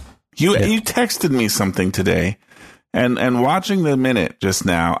think... You texted me something today, and watching the minute just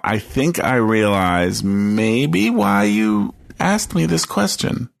now, I think I realize maybe why you asked me this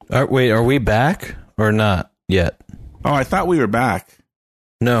question. Wait, are we back or not yet? Oh, I thought we were back.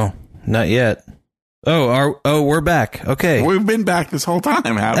 No, not yet. Oh, we're back. Okay. We've been back this whole time,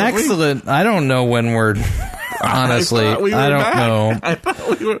 haven't we? Excellent. I don't know when we're... Honestly, I don't know. I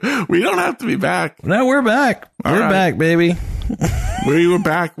thought we don't have to be back. No, we're back. We're back, baby. We were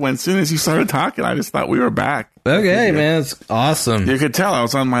back when, as soon as you started talking, I just thought we were back. Okay, man, it's awesome. You could tell I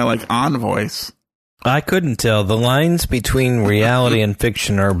was on my on voice. I couldn't tell. The lines between reality and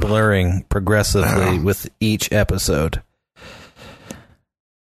fiction are blurring progressively with each episode.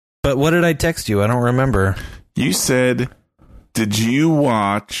 But what did I text you? I don't remember. You said, "Did you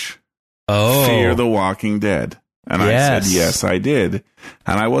watch Fear the Walking Dead?" And yes. I said, yes, I did.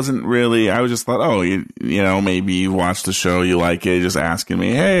 And I wasn't really, I was just thought, maybe you watched the show, you like it, just asking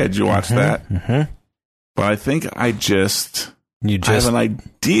me, hey, did you watch that? Mm-hmm. But I think I have an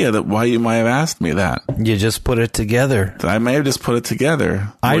idea that why you might have asked me that. You just put it together. I may have just put it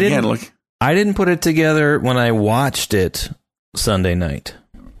together. I didn't put it together when I watched it Sunday night.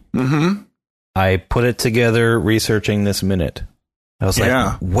 Mm-hmm. I put it together researching this minute. I was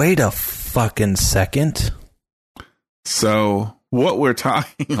like, wait a fucking second. So what we're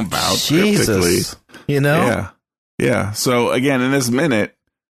talking about, Jesus, Yeah. So again, in this minute,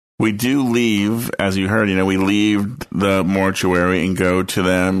 we do leave, as you heard, we leave the mortuary and go to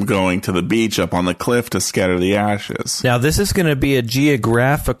them going to the beach up on the cliff to scatter the ashes. Now, this is going to be a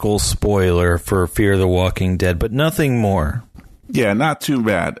geographical spoiler for Fear the Walking Dead, but nothing more. Yeah, not too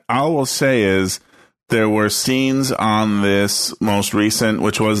bad. All we'll say is there were scenes on this most recent,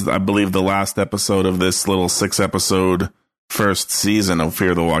 which was, I believe, the last episode of this little 6-episode first season of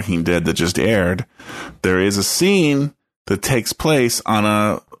Fear the Walking Dead that just aired. There is a scene that takes place on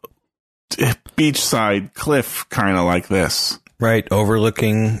a beachside cliff, kind of like this. Right,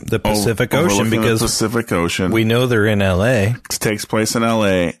 overlooking the Pacific Ocean, Overlooking because the Pacific Ocean. we know they're in LA. It takes place in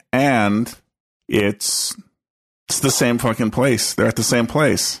LA, and it's the same fucking place. They're at the same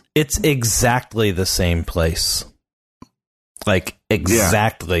place. It's exactly the same place. Like,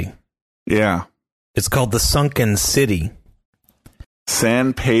 exactly. Yeah. It's called the Sunken City.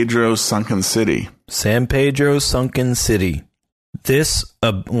 San Pedro Sunken City. San Pedro Sunken City.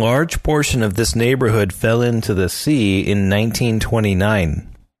 A large portion of this neighborhood fell into the sea in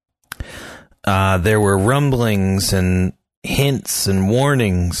 1929. There were rumblings and hints and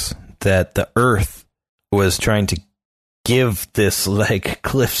warnings that the Earth was trying to give this like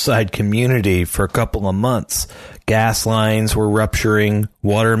cliffside community for a couple of months. Gas lines were rupturing,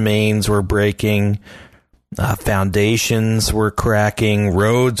 water mains were breaking, foundations were cracking,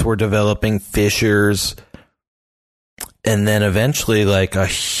 roads were developing fissures. And then eventually, like, a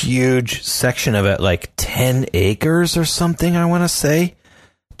huge section of it, like 10 acres or something, I want to say,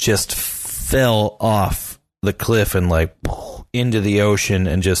 just fell off the cliff and, like, into the ocean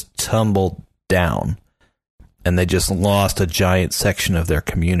and just tumbled down. And they just lost a giant section of their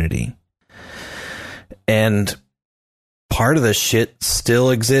community. And part of the shit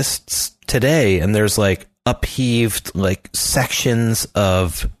still exists today. And there's, like, upheaved, like, sections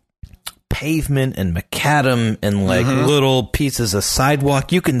of pavement and macadam and like little pieces of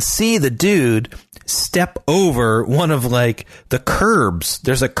sidewalk. You can see the dude step over one of like the curbs.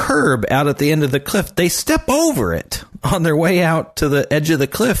 There's a curb out at the end of the cliff. They step over it on their way out to the edge of the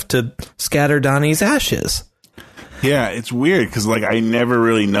cliff to scatter Donnie's ashes. Yeah, it's weird because like I never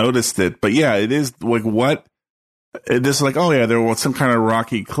really noticed it, but yeah, it is like what this is like. Oh yeah, there was some kind of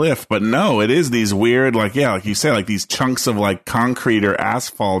rocky cliff, but no, it is these weird like like you say, like these chunks of like concrete or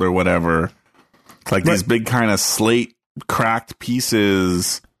asphalt or whatever, like these big kind of slate cracked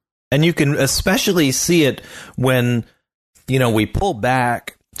pieces. And you can especially see it when we pull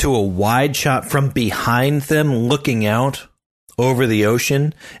back to a wide shot from behind them, looking out over the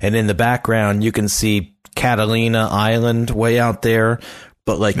ocean, and in the background you can see Catalina Island way out there.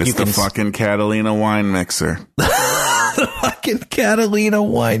 But like it's the fucking Catalina wine mixer. The fucking Catalina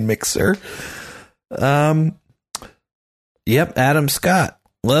wine mixer. Yep, Adam Scott.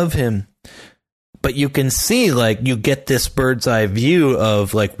 Love him. But you can see, like, you get this bird's eye view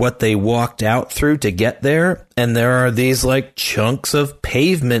of, like, what they walked out through to get there. And there are these, like, chunks of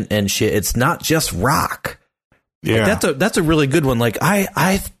pavement and shit. It's not just rock. Yeah. Like, that's a really good one. Like,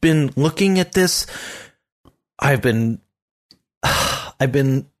 I've been looking at this. I've been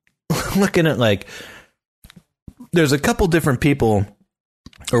looking at, like, there's a couple different people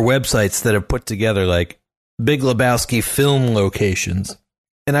or websites that have put together, like, Big Lebowski film locations.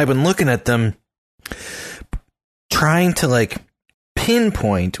 And I've been looking at them trying to, like,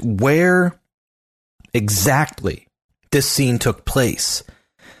 pinpoint where exactly this scene took place.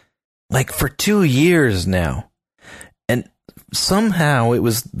 Like, for 2 years now. And somehow it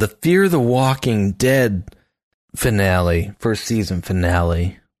was the Fear the Walking Dead finale, first season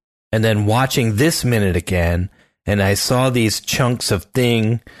finale, and then watching this minute again, and I saw these chunks of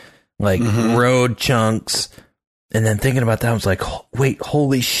thing, like road chunks, and then thinking about that, I was like, wait,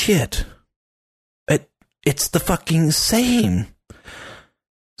 holy shit, it's the fucking same.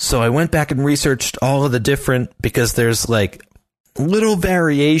 So I went back and researched all of the different, because there's like little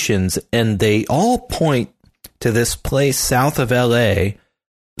variations, and they all point to this place south of LA,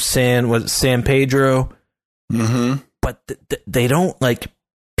 San Pedro. But they don't like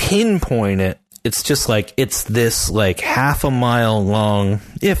pinpoint it. It's just like it's this like half a mile long,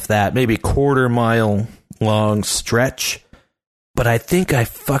 if that, maybe quarter mile long stretch. But I think I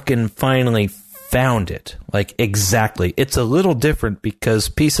fucking finally found it. Like exactly. It's a little different because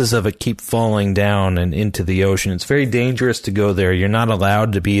pieces of it keep falling down and into the ocean. It's very dangerous to go there. You're not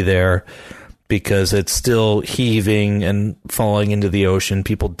allowed to be there because it's still heaving and falling into the ocean.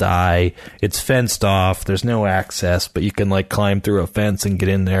 People die. It's fenced off. There's no access, but you can like climb through a fence and get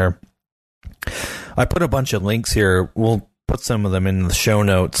in there. I put a bunch of links here. We'll put some of them in the show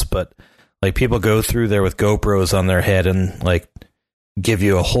notes, but like people go through there with GoPros on their head and like give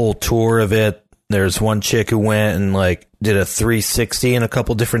you a whole tour of it. There's one chick who went and like did a 360 in a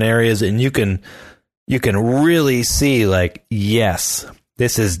couple different areas, and you can really see like, yes,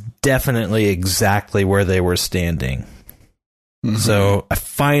 this is definitely exactly where they were standing. So I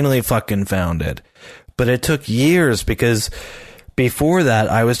finally fucking found it. But it took years because before that,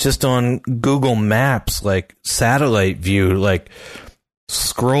 I was just on Google Maps, like satellite view, like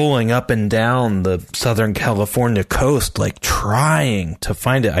scrolling up and down the Southern California coast, like trying to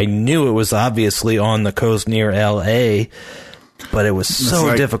find it. I knew it was obviously on the coast near LA, but it was so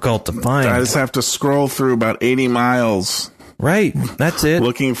like, difficult to find. I just have to scroll through about 80 miles. Right. That's it.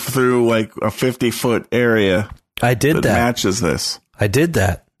 Looking through like a 50-foot area. I did that. Matches this. I did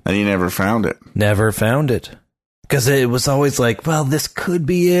that. And you never found it. Never found it. Because it was always like, well, this could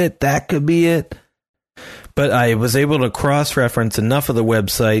be it. That could be it. But I was able to cross-reference enough of the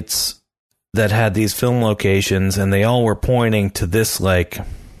websites that had these film locations, and they all were pointing to this, like,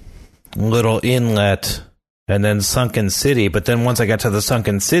 little inlet and then Sunken City. But then once I got to the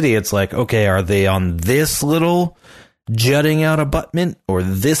Sunken City, it's like, okay, are they on this little jutting out abutment or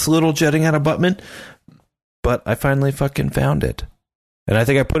this little jutting out abutment? But I finally fucking found it. And I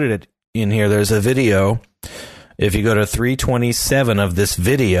think I put it in here. There's a video. If you go to 327 of this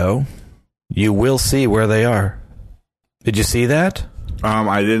video, you will see where they are. Did you see that?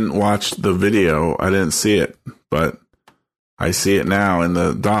 I didn't watch the video. I didn't see it, but I see it now in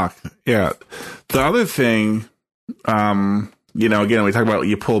the doc. Yeah. The other thing, again, we talk about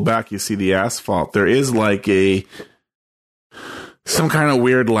you pull back, you see the asphalt. There is like some kind of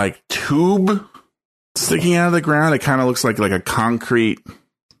weird like tube sticking out of the ground. It kind of looks like a concrete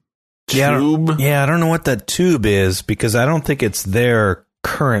tube. I don't know what that tube is because I don't think it's there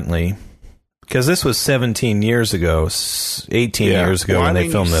currently. Because this was 17 years ago, 18 years ago when they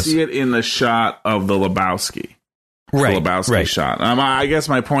filmed this. You see it in the shot of the Lebowski. Right. The Lebowski shot. I guess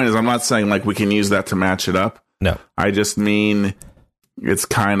my point is I'm not saying like we can use that to match it up. No. I just mean it's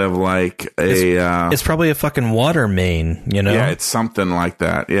kind of like it's probably a fucking water main, you know? Yeah, it's something like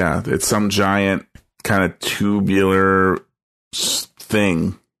that. Yeah. It's some giant kind of tubular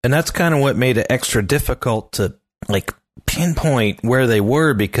thing. And that's kind of what made it extra difficult to like pinpoint where they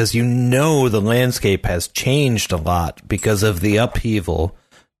were because the landscape has changed a lot because of the upheaval,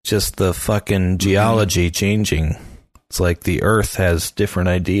 just the fucking geology changing. It's like the earth has different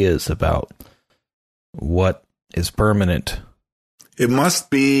ideas about what is permanent. It must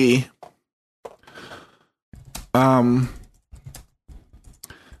be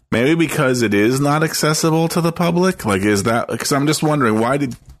maybe because it is not accessible to the public. Like, is that because I'm just wondering why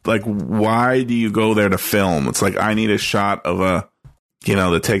do you go there to film? It's like I need a shot of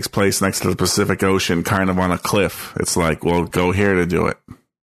that takes place next to the Pacific Ocean, kind of on a cliff. It's like, well, go here to do it.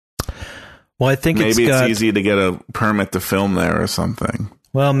 Well, I think maybe it's easy to get a permit to film there or something.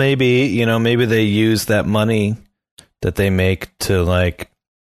 Well, maybe they use that money that they make to like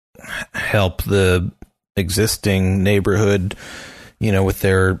help the existing neighborhood, with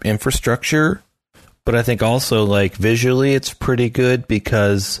their infrastructure. But I think also, like, visually, it's pretty good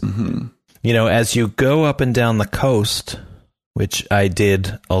because, as you go up and down the coast, which I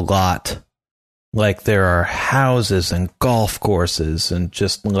did a lot, like, there are houses and golf courses and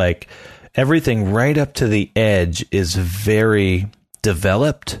just, like, everything right up to the edge is very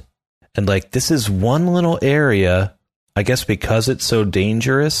developed. And, like, this is one little area, I guess because it's so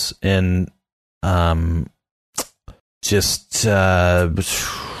dangerous and just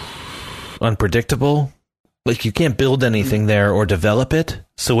unpredictable. Like, you can't build anything there or develop it,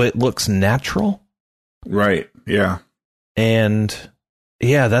 so it looks natural. Right, yeah. And,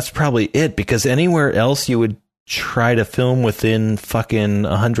 yeah, that's probably it, because anywhere else you would try to film within fucking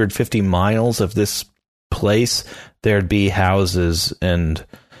 150 miles of this place, there'd be houses and,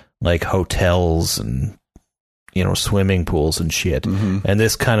 like, hotels and, swimming pools and shit. And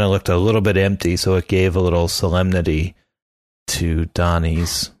this kind of looked a little bit empty, so it gave a little solemnity to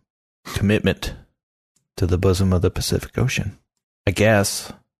Donnie's commitment to the bosom of the Pacific Ocean, I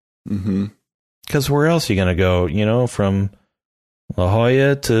guess. Because where else are you going to go, from La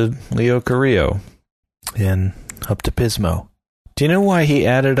Jolla to Leo Carrillo and up to Pismo? Do you know why he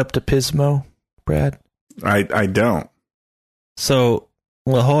added up to Pismo, Brad? I don't. So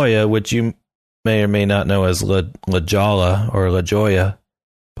La Jolla, which you may or may not know as La Jolla or La Jolla,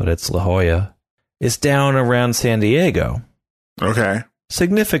 but it's La Jolla, is down around San Diego. Okay.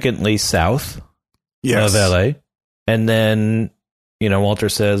 Significantly south of LA. And then, Walter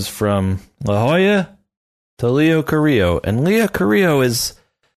says from La Jolla to Leo Carrillo. And Leo Carrillo is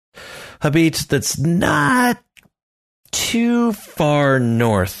a beach that's not too far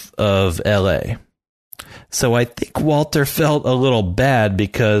north of LA. So I think Walter felt a little bad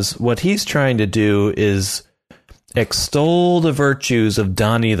because what he's trying to do is extol the virtues of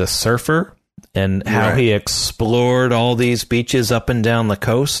Donnie the Surfer and how he explored all these beaches up and down the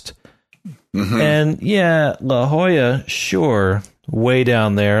coast. And yeah, La Jolla, sure, way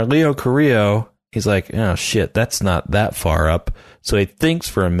down there. Leo Carrillo, he's like, oh shit, that's not that far up. So he thinks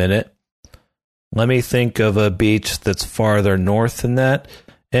for a minute. Let me think of a beach that's farther north than that.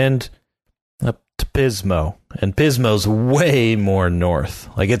 And up to Pismo. And Pismo's way more north.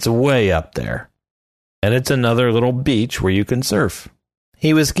 Like, it's way up there. And it's another little beach where you can surf.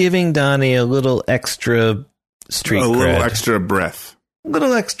 He was giving Donnie a little extra street cred. little extra breath.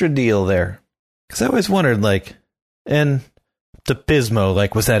 Little extra deal there. Because I always wondered, like, and the Pismo,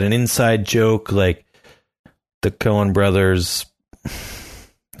 like, was that an inside joke? Like, the Coen brothers,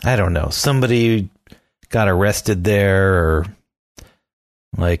 I don't know, somebody got arrested there, or,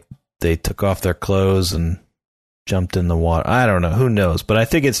 like, they took off their clothes and jumped in the water. I don't know. Who knows? But I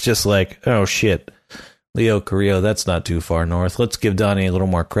think it's just like, oh, shit. Leo Carrillo, that's not too far north. Let's give Donnie a little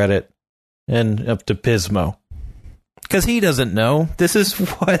more credit. And up to Pismo. Because he doesn't know. This is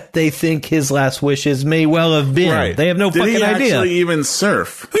what they think his last wishes may well have been. Right. They have no fucking idea. Did he actually even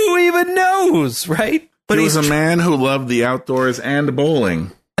surf? Who even knows, right? But he was a man who loved the outdoors and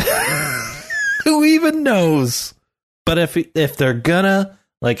bowling. Who even knows? But if they're gonna,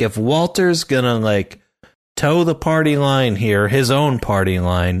 like, if Walter's gonna, like, toe the party line here, his own party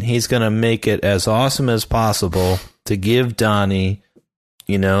line, he's gonna make it as awesome as possible to give Donnie,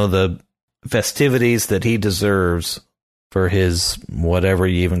 you know, the festivities that he deserves for his, whatever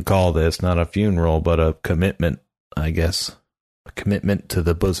you even call this, not a funeral, but a commitment, I guess. A commitment to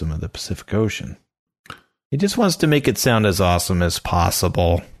the bosom of the Pacific Ocean. He just wants to make it sound as awesome as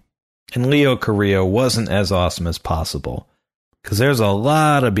possible. And Leo Carrillo wasn't as awesome as possible. Because there's a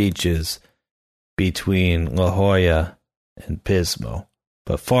lot of beaches between La Jolla and Pismo.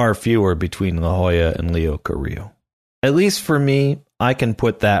 But far fewer between La Jolla and Leo Carrillo. At least for me, I can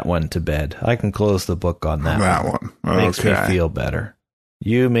put that one to bed. I can close the book on that one. Okay. Makes me feel better.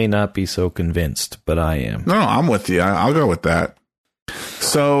 You may not be so convinced, but I am. No, I'm with you. I'll go with that.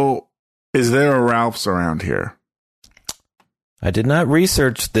 So, is there a Ralph's around here? I did not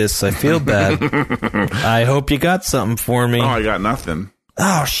research this. I feel bad. I hope you got something for me. Oh, I got nothing.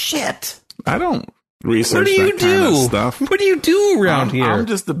 Oh, shit. I don't research What do you that kind of do? stuff. What do you do around here? I'm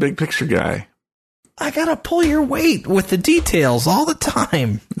just the big picture guy. I gotta pull your weight with the details all the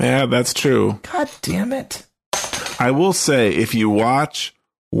time. Yeah, that's true. God damn it. I will say, if you watch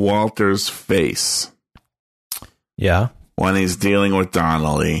Walter's face Yeah. when he's dealing with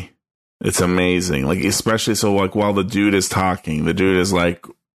Donnelly, it's amazing. Like, especially so, like, while the dude is talking, the dude is like,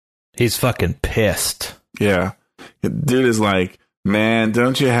 He's fucking pissed. yeah. The dude is like, man,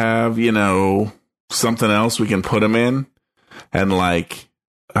 don't you have, you know, something else we can put him in? And like,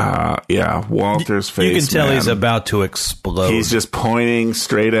 yeah, Walter's face. You can tell man, he's about to explode. He's just pointing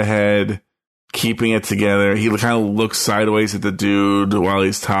straight ahead, keeping it together. He kind of looks sideways at the dude while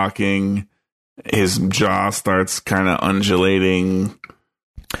he's talking. His jaw starts kind of undulating.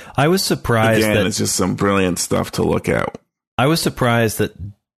 I was surprised Again, that it's just some brilliant stuff to look at. I was surprised that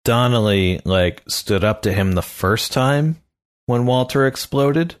Donnelly, like, stood up to him the first time when Walter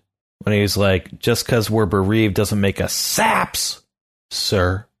exploded. When he was like, just because we're bereaved doesn't make us saps,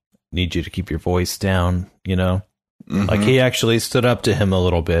 sir. Need you to keep your voice down, you know? Mm-hmm. Like, he actually stood up to him a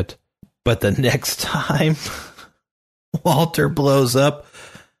little bit. But the next time Walter blows up,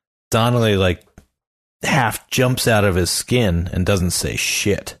 Donnelly, like, half jumps out of his skin and doesn't say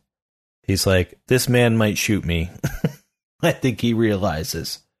shit. He's like, this man might shoot me. I think he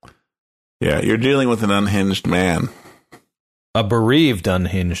realizes. Yeah, you're dealing with an unhinged man. A bereaved,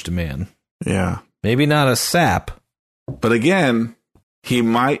 unhinged man. Yeah. Maybe not a sap. But again, he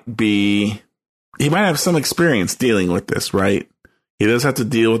might have some experience dealing with this, right? He does have to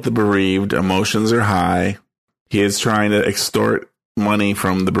deal with the bereaved. Emotions are high. He is trying to extort money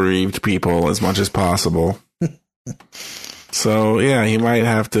from the bereaved people as much as possible. So, yeah, he might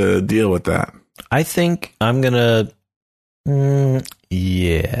have to deal with that. I think I'm going to...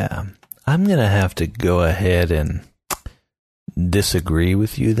 I'm going to have to go ahead and disagree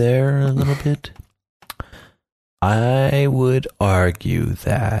with you there a little bit. I would argue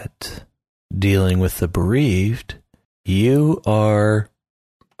that dealing with the bereaved, you are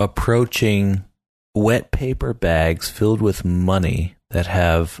approaching wet paper bags filled with money that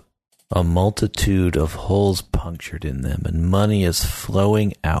have a multitude of holes punctured in them, and money is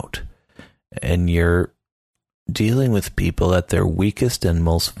flowing out, and you're dealing with people at their weakest and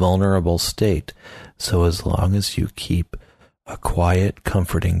most vulnerable state. So as long as you keep a quiet,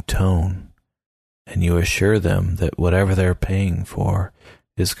 comforting tone, and you assure them that whatever they're paying for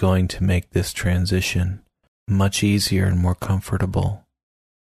is going to make this transition much easier and more comfortable,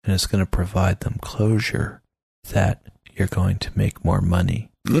 and it's going to provide them closure, that you're going to make more money.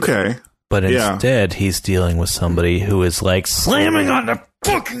 Okay. But instead, he's dealing with somebody who is like slamming on the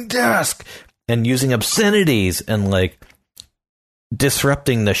fucking desk and using obscenities and like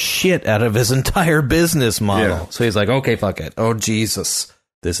disrupting the shit out of his entire business model. Yeah. So he's like, okay, fuck it. Oh, Jesus.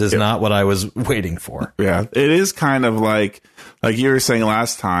 This is not what I was waiting for. Yeah, it is kind of like you were saying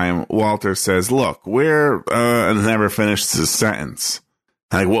last time. Walter says, "Look, we're," and never finished his sentence.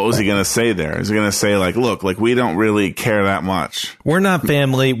 Like, what was he going to say there? Is he going to say, like, "Look, like we don't really care that much. We're not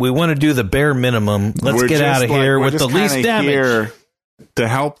family. We want to do the bare minimum. Let's get out of here with the least damage here to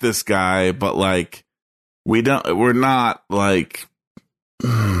help this guy." But like, we're not like,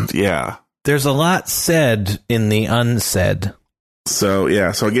 yeah. There's a lot said in the unsaid. So,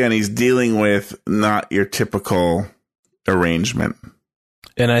 yeah. So, again, he's dealing with not your typical arrangement.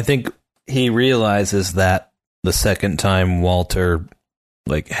 And I think he realizes that the second time Walter,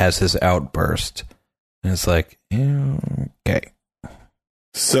 like, has his outburst. And it's like, okay.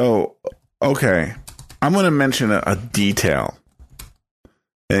 So, okay. I'm going to mention a detail.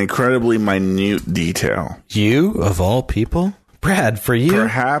 An incredibly minute detail. You, of all people? Brad, for you?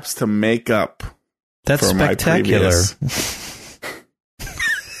 Perhaps to make up That's for spectacular. my previous...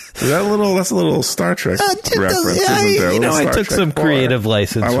 That's a little Star Trek reference, isn't there? I took some creative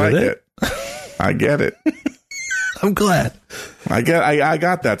license I like with it. I get it. I'm glad. I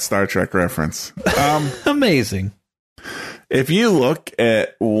got that Star Trek reference. Amazing. If you look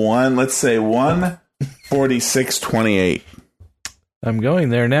at let's say 1:46:28. I'm going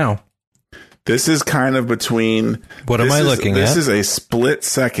there now. This is kind of between. What am I looking at? This is a split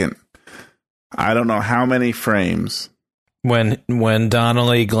second. I don't know how many frames. When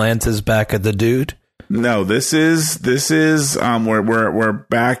Donnelly glances back at the dude? No, this is we're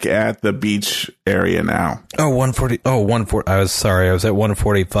back at the beach area now. Oh, 140. Oh, 140. I was sorry. I was at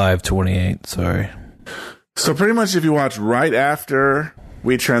 145:28. Sorry. So pretty much if you watch right after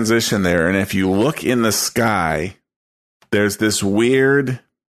we transition there, and if you look in the sky, there's this weird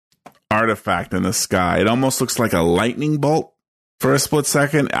artifact in the sky. It almost looks like a lightning bolt for a split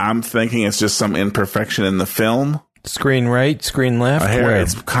second. I'm thinking it's just some imperfection in the film. Screen right, screen left. Where?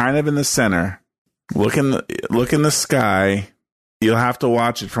 It's kind of in the center. Look in the sky. You'll have to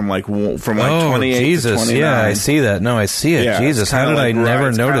watch it from 28 Jesus, to 29. Yeah, I see that. No, I see it. Yeah, Jesus, how did I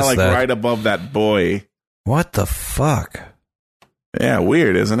never notice like that? Right above that buoy. What the fuck? Yeah,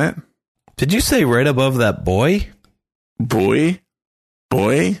 weird, isn't it? Did you say right above that buoy? Buoy?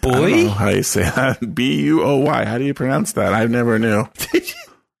 Boy? I don't know how you say that. Buoy. How do you pronounce that? I never knew. Did you?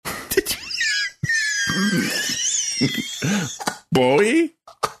 Boy?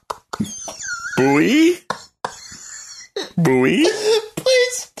 Buoy? Buoy?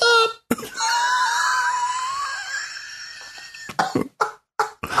 Please stop.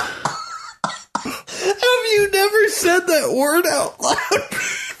 Have you never said that word out loud?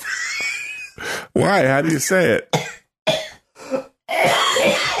 Why? How do you say it?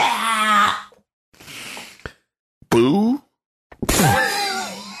 Boo?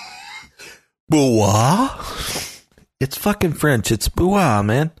 Bois? It's fucking French. It's bois,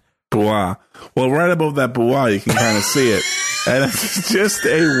 man. Bois. Well, right above that bois, you can kind of see it. And it's just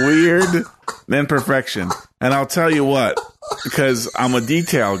a weird imperfection. And I'll tell you what, because I'm a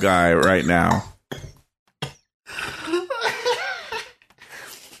detail guy right now.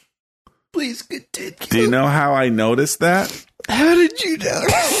 Please continue. Do you know how I noticed that? How did you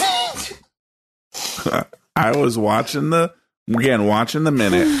notice? I was watching the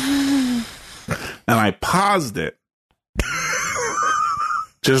minute, and I paused it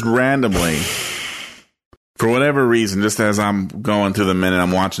just randomly for whatever reason. Just as I'm going through the minute,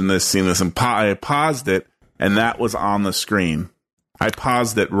 I'm watching this, seeing this, and I paused it, and that was on the screen. I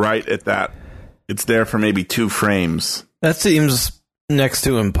paused it right at that. It's there for maybe 2 frames. That seems next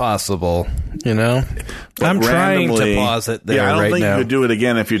to impossible, you know? But I'm trying to pause it there right now. I don't think you could do it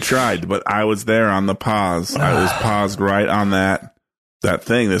again if you tried, but I was there on the pause. I was paused right on that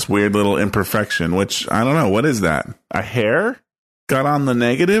thing, this weird little imperfection, which, I don't know, what is that? A hair got on the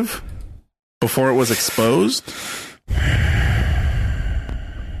negative before it was exposed?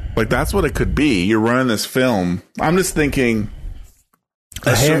 Like, that's what it could be. You're running this film. I'm just thinking,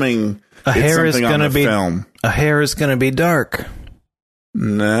 assuming a hair is going to be film. A hair is going to be dark.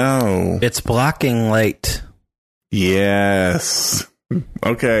 No. It's blocking light. Yes.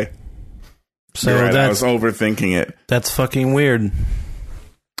 Okay. So right, I was overthinking it. That's fucking weird.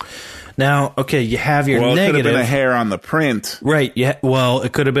 Now, okay, you have your negative. Well, it could have been a hair on the print. Right. Yeah. Well,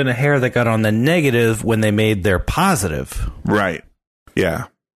 it could have been a hair that got on the negative when they made their positive. Right. Yeah.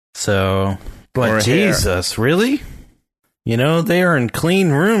 So, but Jesus, hair. Really? You know, they are in clean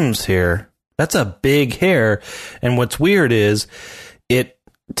rooms here. That's a big hair. And what's weird is it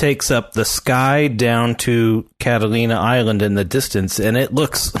takes up the sky down to Catalina Island in the distance, and it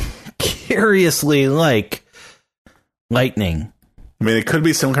looks curiously like lightning. I mean, it could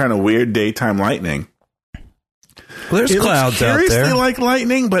be some kind of weird daytime lightning. There's clouds out curiously there. like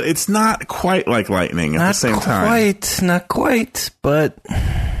lightning, but it's not quite like lightning at the same time. Not quite, but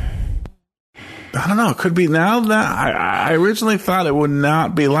I don't know. It could be now that I originally thought it would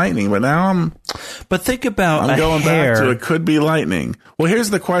not be lightning, but now I'm think about I'm going hair. back to it could be lightning. Well, here's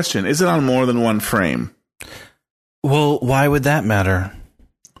the question. Is it on more than one frame? Well, why would that matter?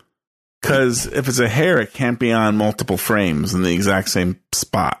 Because if it's a hair, it can't be on multiple frames in the exact same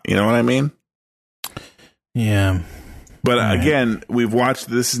spot. You know what I mean? Yeah. But again, we've watched,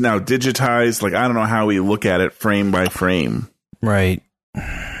 this is now digitized. Like, I don't know how we look at it frame by frame. Right.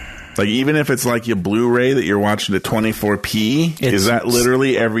 Like, even if it's like your Blu-ray that you're watching at 24p, is that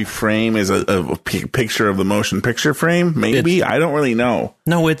literally every frame is a picture of the motion picture frame? Maybe. I don't really know.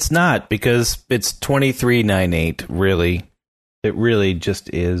 No, it's not, because it's 2398, really. It really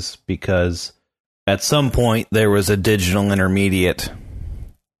just is, because at some point there was a digital intermediate.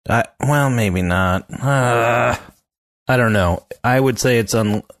 Well, maybe not. I don't know. I would say it's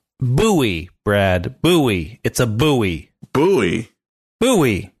on buoy, Brad. Buoy. It's a buoy. Buoy?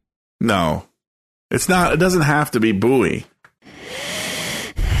 Buoy. No. It's not. It doesn't have to be buoy.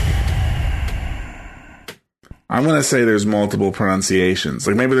 I'm going to say there's multiple pronunciations.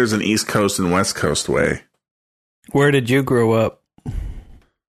 Like, maybe there's an East Coast and West Coast way. Where did you grow up?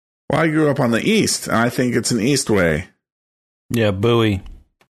 Well, I grew up on the East, and I think it's an East way. Yeah, buoy.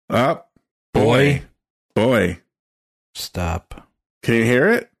 Up. Boy. Boy. Stop. Can you hear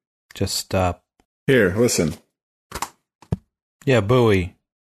it? Just stop. Here, listen. Yeah, buoy.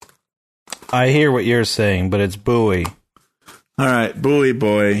 I hear what you're saying, but it's buoy. All right, buoy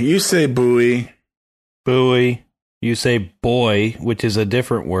boy. You say buoy. Buoy. You say boy, which is a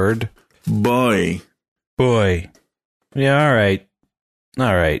different word. Boy. Boy. Yeah, all right.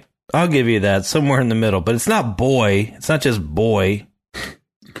 All right. I'll give you that. Somewhere in the middle. But it's not boy. It's not just boy.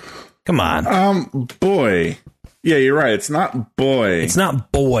 Come on. Boy. Yeah, you're right. It's not boy. It's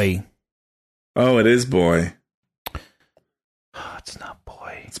not boy. Oh, it is boy. Oh, it's not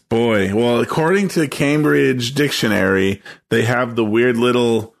boy. It's boy. Well, according to Cambridge Dictionary, they have the weird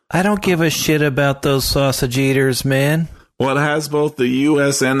little... I don't give a shit about those sausage eaters, man. Well, it has both the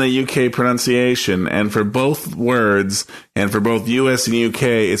US and the UK pronunciation, and for both words, and for both US and UK,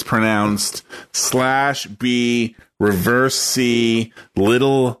 it's pronounced /B, reverse C,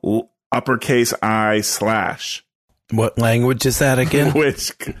 little uppercase I /. What language is that again?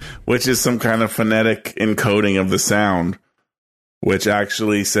 which is some kind of phonetic encoding of the sound, which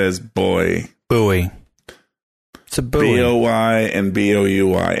actually says boy. Buoy. It's a buoy. B-O-Y and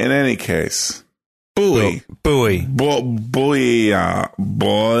B-O-U-Y. In any case, buoy. Buoy. Buoy.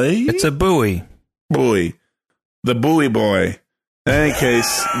 Boy? It's a buoy. Buoy. The buoy boy. In any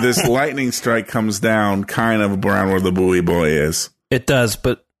case, this lightning strike comes down kind of around where the buoy boy is. It does,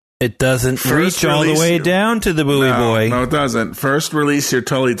 but it doesn't First reach all the way down to the buoy boy. No, it doesn't. First, release your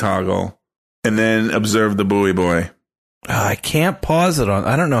tully toggle, and then observe the buoy boy. Oh, I can't pause it on.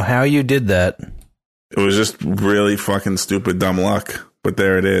 I don't know how you did that. It was just really fucking stupid dumb luck, but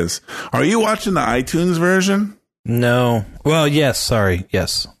there it is. Are you watching the iTunes version? No. Well, yes. Sorry.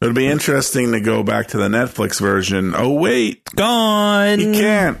 Yes. It would be interesting to go back to the Netflix version. Oh, wait. Gone. You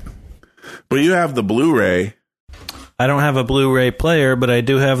can't. But you have the Blu-ray. I don't have a Blu-ray player, but I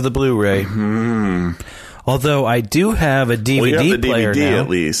do have the Blu-ray. Mm-hmm. Although I do have a DVD well, you have the player DVD now. at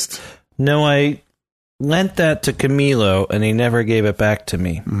least. No, I lent that to Camilo, and he never gave it back to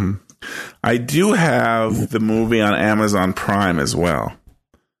me. Mm-hmm. I do have the movie on Amazon Prime as well.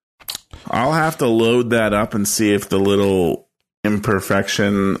 I'll have to load that up and see if the little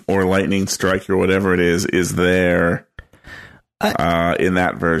imperfection or lightning strike or whatever it is there in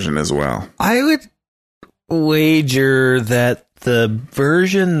that version as well. I would wager that the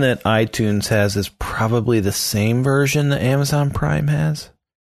version that iTunes has is probably the same version that Amazon Prime has,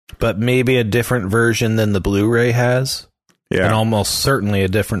 but maybe a different version than the Blu-ray has. Yeah. And almost certainly a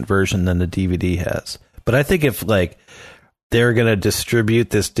different version than the DVD has. But I think if they're going to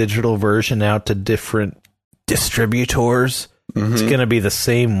distribute this digital version out to different distributors, it's going to be the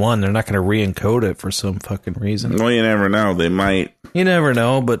same one. They're not going to re-encode it for some fucking reason. Well, you never know. They might. You never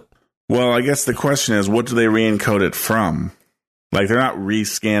know, but... Well, I guess the question is, what do they re-encode it from? Like, they're not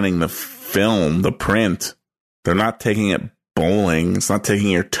rescanning the film, the print. They're not taking it bowling. It's not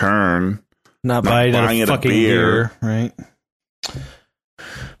taking your turn. Not buying a fucking beer, right?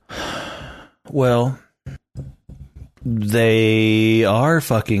 Well, they are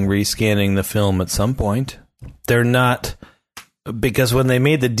fucking rescanning the film at some point. They're not, because when they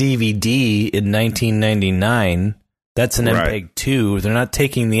made the DVD in 1999, that's an MPEG-2. They're not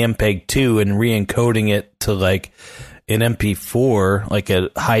taking the MPEG-2 and re-encoding it to like an MP4, like a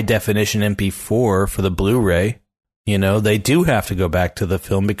high definition MP4 for the Blu-ray. You know, they do have to go back to the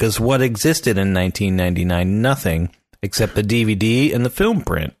film because what existed in 1999? Nothing except the DVD and the film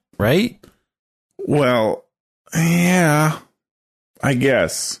print, right? Well, yeah, I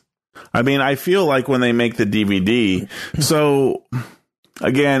guess. I mean, I feel like when they make the DVD, so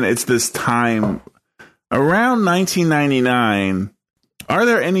again, it's this time around 1999. Are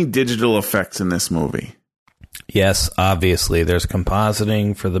there any digital effects in this movie? Yes, obviously. There's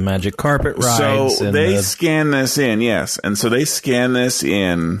compositing for the magic carpet rides. So they scan this in, yes. And so they scan this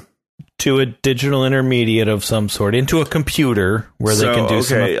in to a digital intermediate of some sort, into a computer where they can do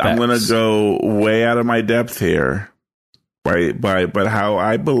some effects. I'm going to go way out of my depth here. But how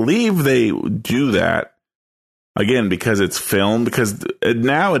I believe they do that, again, because it's filmed, because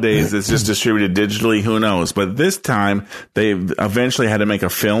nowadays it's just distributed digitally, who knows. But this time, they eventually had to make a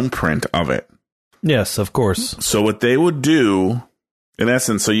film print of it. Yes, of course. So what they would do, in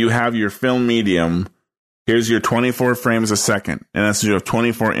essence, so you have your film medium, here's your 24 frames a second. In essence, you have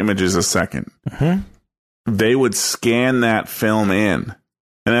 24 images a second. Mm-hmm. They would scan that film in.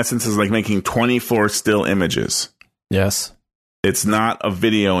 In essence, it's like making 24 still images. Yes. It's not a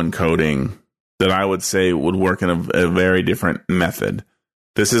video encoding that I would say would work in a very different method.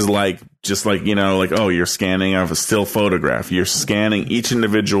 This is like, just like, you know, like, oh, you're scanning of a still photograph. You're scanning each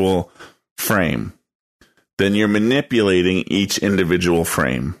individual frame. Then you're manipulating each individual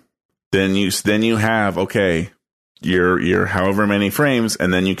frame. Then you have, okay, your however many frames,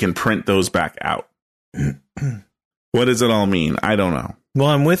 and then you can print those back out. What does it all mean? I don't know. Well,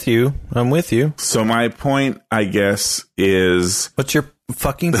 I'm with you. So my point, I guess, is... What's your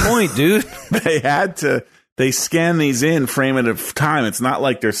fucking point, dude? They scan these in frame at a time. It's not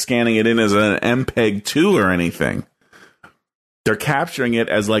like they're scanning it in as an MPEG 2 or anything. They're capturing it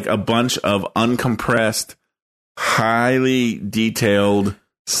as like a bunch of uncompressed, highly detailed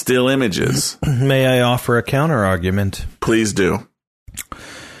still images. May I offer a counter argument? Please do.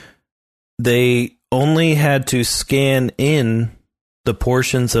 They only had to scan in the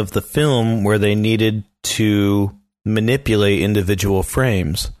portions of the film where they needed to manipulate individual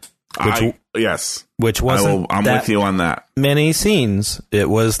frames. Yes. Which wasn't I'm with you on that. Many scenes. It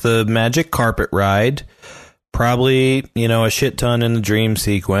was the magic carpet ride. Probably, you know, a shit ton in the dream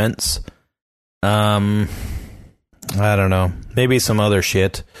sequence. I don't know. Maybe some other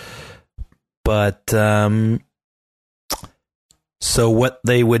shit. But, so what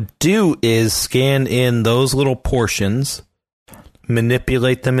they would do is scan in those little portions,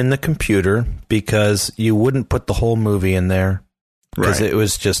 manipulate them in the computer, because you wouldn't put the whole movie in there. Because it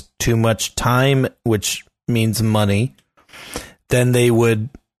was just too much time, which means money. Then they would,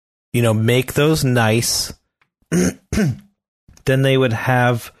 you know, make those nice. Then they would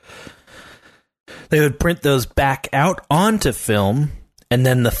print those back out onto film, and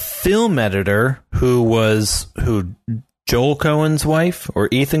then the film editor, who Joel Cohen's wife or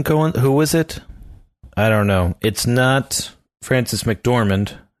Ethan Cohen, who was it? I don't know. It's not Frances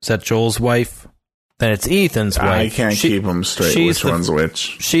McDormand. Is that Joel's wife? Then it's Ethan's wife. I can't keep them straight. Which one's which?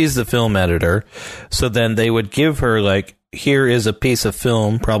 She's the film editor. So then they would give her, like, here is a piece of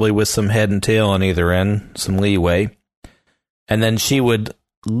film, probably with some head and tail on either end, some leeway. And then she would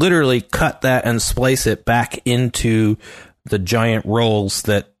literally cut that and splice it back into the giant rolls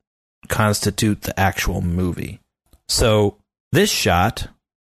that constitute the actual movie. So this shot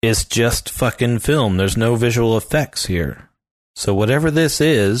is just fucking film. There's no visual effects here. So whatever this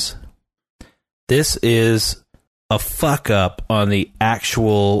is a fuck up on the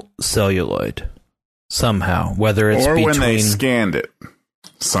actual celluloid. Somehow, whether it's or between... when they scanned it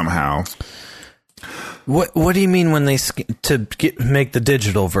somehow. What do you mean when they make the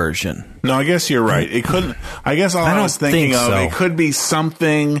digital version? No, I guess you're right. It couldn't. I guess all I was thinking of, it could be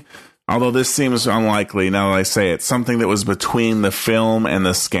something. Although this seems unlikely now that I say it, something that was between the film and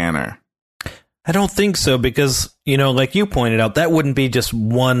the scanner. I don't think so, because, you know, like you pointed out, that wouldn't be just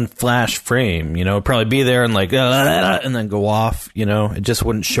one flash frame. You know, it'd probably be there and like and then go off. You know, it just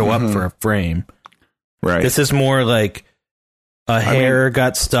wouldn't show up for a frame. Right. This is more like a hair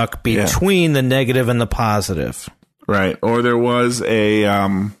got stuck between the negative and the positive. Right. Or there was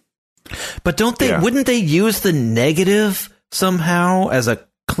a... but don't they... Yeah. Wouldn't they use the negative somehow as a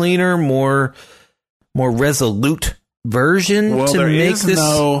cleaner, more resolute version to make this...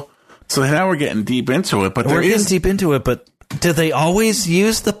 So now we're getting deep into it, but but do they always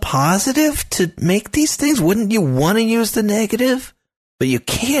use the positive to make these things? Wouldn't you want to use the negative? But you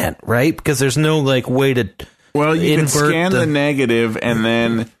can't, right? Because there's no like way to. Well, you can scan the negative and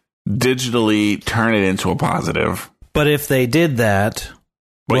then digitally turn it into a positive. But if they did that,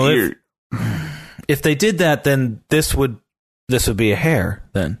 if they did that, then this would be a hair.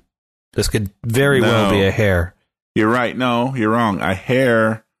 Then this could very well be a hair. You're right. No, you're wrong. A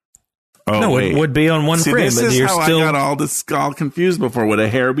hair. Oh, no, wait. it would be on one See, frame. This but is you're how still... I got all confused before. Would a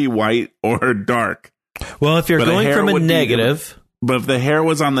hair be white or dark? Well, if you're But going hair from a would be- negative... But if the hair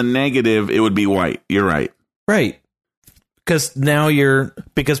was on the negative, it would be white. You're right. Right. Because now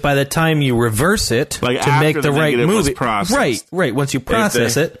because by the time you reverse it Like to after make the the right negative was movie, processed. right. Once you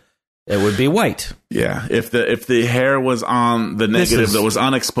process it would be white. Yeah. If the hair was on the negative that was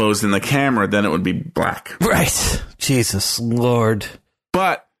unexposed in the camera, then it would be black. Right. Jesus Lord.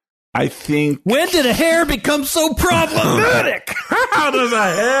 But I think When did a hair become so problematic? how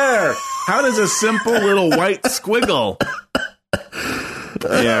does a simple little white squiggle?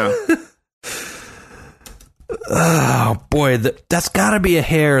 Yeah. Oh boy, that's got to be a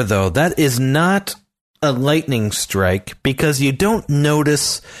hair though. That is not a lightning strike because you don't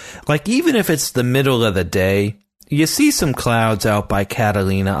notice, like even if it's the middle of the day, you see some clouds out by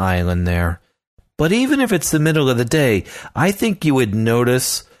Catalina Island there. But even if it's the middle of the day, I think you would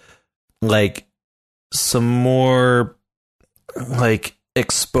notice like some more like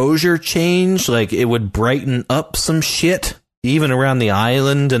exposure change, like it would brighten up some shit. Even around the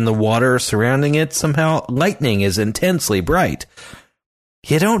island and the water surrounding it, somehow lightning is intensely bright.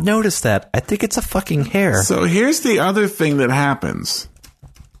 You don't notice that. I think it's a fucking hair. So here's the other thing that happens.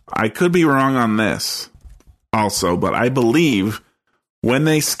 I could be wrong on this also, but I believe when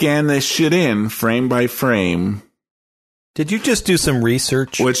they scan this shit in frame by frame, Did you just do some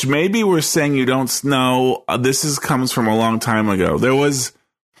research? which maybe we're saying you don't know, this comes from a long time ago. There was,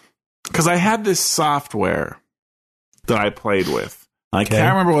 because I had this software that I played with. I Okay.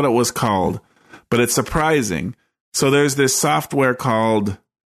 can't remember what it was called, but it's surprising. So there's this software called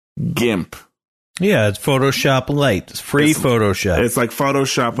GIMP. Yeah, it's Photoshop Lite. It's free Photoshop. It's like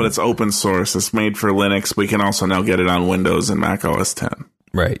Photoshop, but it's open source. It's made for Linux. We can also now get it on Windows and Mac OS X.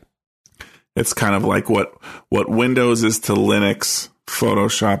 Right. It's kind of like what Windows is to Linux,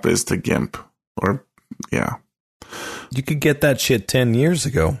 Photoshop is to GIMP. Or, yeah. You could get that shit 10 years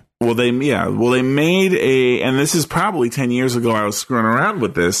ago. Well, they made and this is probably 10 years ago. I was screwing around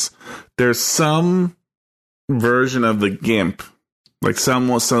with this. There's some version of the GIMP, like so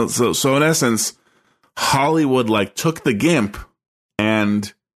in essence, Hollywood like took the GIMP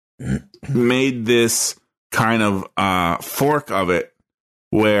and made this kind of fork of it,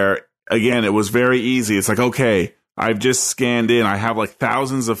 where again it was very easy. It's like, okay, I've just scanned in. I have like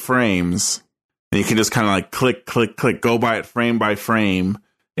thousands of frames, and you can just kind of like click, click, click, go by it frame by frame.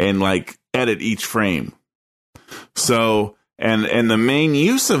 And like edit each frame. So, and the main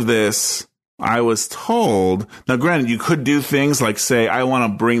use of this, I was told, now granted, you could do things like say, I want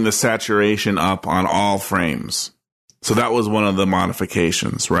to bring the saturation up on all frames. So that was one of the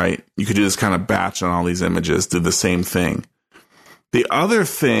modifications, right? You could do this kind of batch on all these images, do the same thing. The other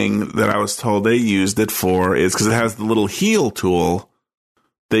thing that I was told they used it for is because it has the little heal tool,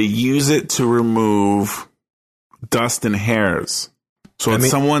 they use it to remove dust and hairs. So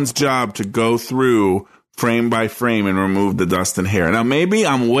it's someone's job to go through frame by frame and remove the dust and hair. Now, maybe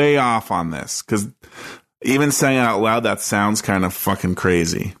I'm way off on this, because even saying it out loud, that sounds kind of fucking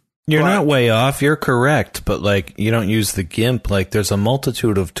crazy. You're not way off. You're correct. But, like, you don't use the GIMP. Like, there's a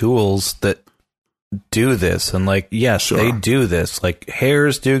multitude of tools that do this. And, like, yes, they do this. Like,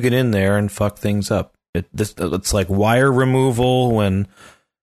 hairs do get in there and fuck things up. It's like wire removal when...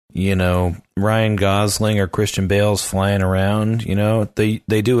 You know, Ryan Gosling or Christian Bale's flying around, you know, they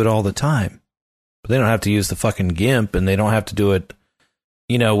do it all the time. But they don't have to use the fucking GIMP, and they don't have to do it,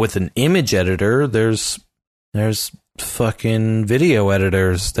 you know, with an image editor. There's fucking video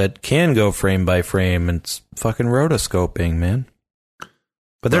editors that can go frame by frame, and it's fucking rotoscoping, man.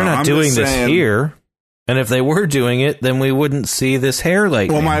 But they're not doing this here. And if they were doing it, then we wouldn't see this hair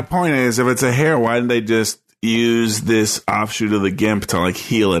lightning. Well, my point is, if it's a hair, why didn't they just use this offshoot of the GIMP to like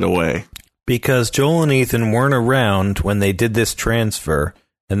heal it away? Because Joel and Ethan weren't around when they did this transfer,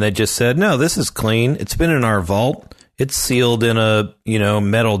 and they just said, no, this is clean. It's been in our vault. It's sealed in a, you know,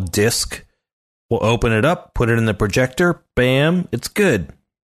 metal disc. We'll open it up, put it in the projector. Bam, it's good.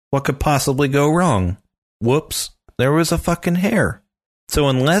 What could possibly go wrong? Whoops, there was a fucking hair.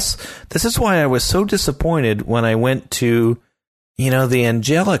 So this is why I was so disappointed when I went to, you know, the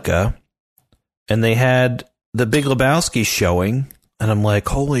Angelica, and they had the Big Lebowski showing, and I'm like,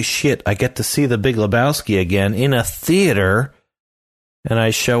 holy shit, I get to see the Big Lebowski again in a theater. And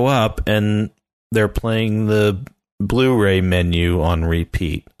I show up, and they're playing the Blu-ray menu on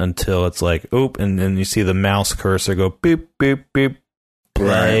repeat until it's like, oop, and then you see the mouse cursor go beep, beep, beep,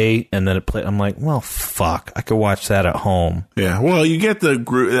 play, right. And then it play. I'm like, well, fuck, I could watch that at home. Yeah, well, you get the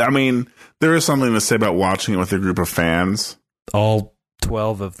group. I mean, there is something to say about watching it with a group of fans. All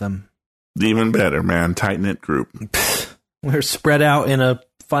 12 of them. Even better, man. Tight-knit group. We're spread out in a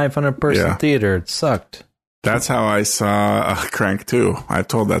 500-person theater. It sucked. That's how I saw Crank 2. I've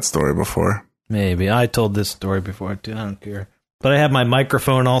told that story before. Maybe. I told this story before, too. I don't care. But I had my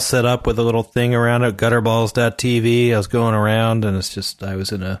microphone all set up with a little thing around it, gutterballs.tv. I was going around, and it's just, I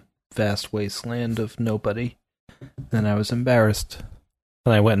was in a vast wasteland of nobody. And I was embarrassed.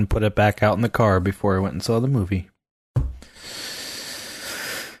 And I went and put it back out in the car before I went and saw the movie.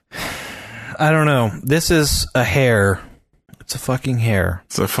 I don't know. This is a hair. It's a fucking hair.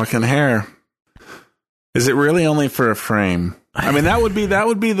 It's a fucking hair. Is it really only for a frame? I mean, that would be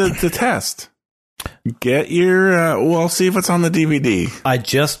the test. Get your, well, see if it's on the DVD. I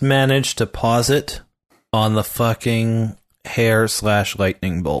just managed to pause it on the fucking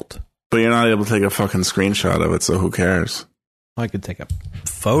hair/lightning bolt. But you're not able to take a fucking screenshot of it, so who cares? I could take a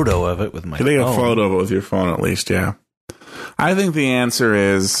photo of it with my phone. You can take a phone. photo of it with your phone at least, yeah. I think the answer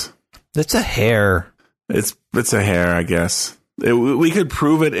is... It's a hair. It's a hair, I guess. We could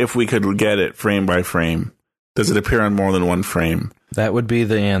prove it if we could get it frame by frame. Does it appear on more than one frame? That would be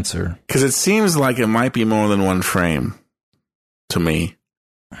the answer. Because it seems like it might be more than one frame to me.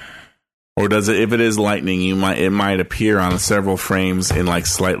 Or does it? If it is lightning, it might appear on several frames in like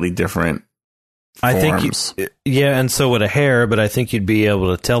slightly different forms. I think, yeah, and so would a hair. But I think you'd be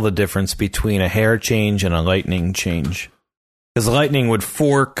able to tell the difference between a hair change and a lightning change. Because lightning would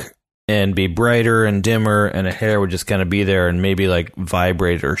fork and be brighter and dimmer, and a hair would just kind of be there and maybe like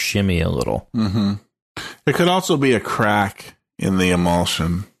vibrate or shimmy a little. Mm-hmm. It could also be a crack in the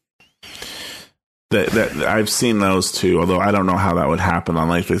emulsion. That I've seen those too, although I don't know how that would happen on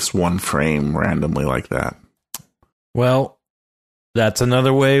like this one frame randomly like that. Well, that's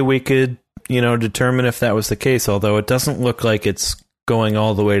another way we could, determine if that was the case, although it doesn't look like it's going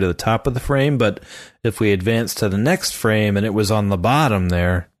all the way to the top of the frame, but if we advance to the next frame and it was on the bottom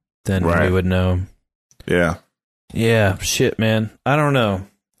there, then we would know. Yeah. Yeah, shit, man. I don't know.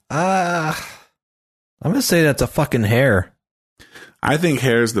 I'm going to say that's a fucking hair. I think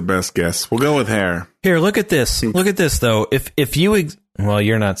hair's the best guess. We'll go with hair. Here, look at this. Look at this, though. If you... well,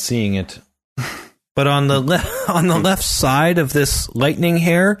 you're not seeing it. But on the left side of this lightning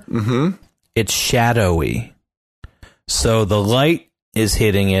hair, it's shadowy. So the light is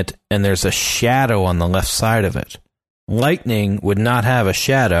hitting it, and there's a shadow on the left side of it. Lightning would not have a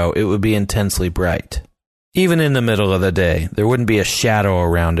shadow. It would be intensely bright. Even in the middle of the day, there wouldn't be a shadow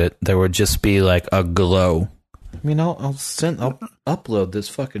around it. There would just be like a glow. I mean, I'll upload this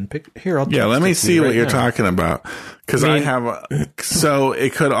fucking picture. Here, let me see what you're talking about. Because I have... so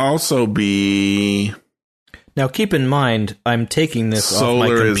it could also be... Now, keep in mind, I'm taking this off my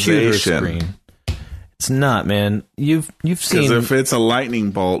computer screen. It's not, man. You've seen... Because if it's a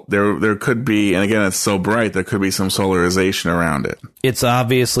lightning bolt, there could be... And again, it's so bright, there could be some solarization around it. It's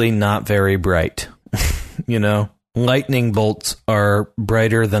obviously not very bright. Lightning bolts are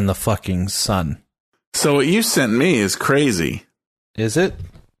brighter than the fucking sun. So what you sent me is crazy. Is it?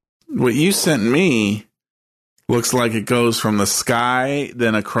 What you sent me looks like it goes from the sky,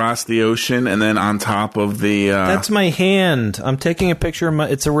 then across the ocean, and then on top of the... That's my hand. I'm taking a picture of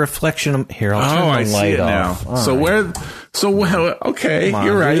it's a reflection of... Here, I'll turn the light off. Now. So right. Okay,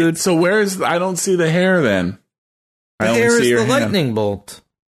 you're right. Dude. So I don't see the hair then. The hair is the lightning bolt.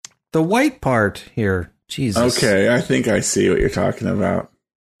 The white part here. Jesus. Okay, I think I see what you're talking about.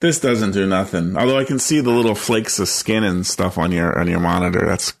 This doesn't do nothing. Although I can see the little flakes of skin and stuff on your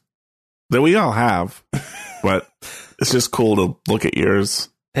monitor. That we all have. But it's just cool to look at yours.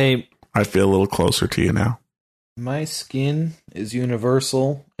 Hey, I feel a little closer to you now. My skin is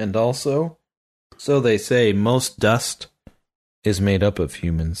universal, and also, so they say, most dust is made up of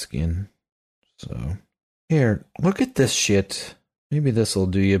human skin. So, here, look at this shit. Maybe this will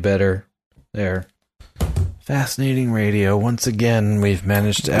do you better. There. Fascinating radio. Once again, we've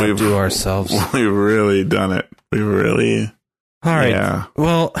managed to outdo ourselves. We've really done it. We've really... All right. Yeah.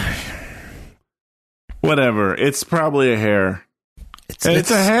 Well... Whatever. It's probably a hair. It's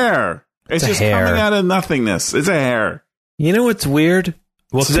a hair. It's just hair. Coming out of nothingness. It's a hair. You know what's weird?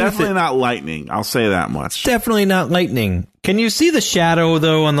 Well, it's definitely not lightning. I'll say that much. Definitely not lightning. Can you see the shadow,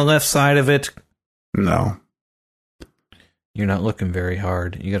 though, on the left side of it? No. You're not looking very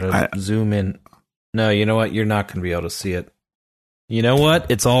hard. You gotta zoom in. No, you know what? You're not going to be able to see it. You know what?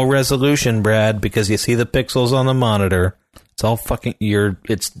 It's all resolution, Brad, because you see the pixels on the monitor. It's all fucking...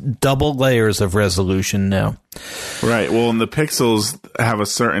 It's double layers of resolution now. Right. Well, and the pixels have a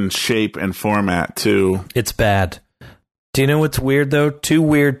certain shape and format, too. It's bad. Do you know what's weird, though? Two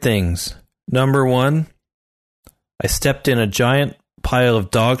weird things. Number one, I stepped in a giant pile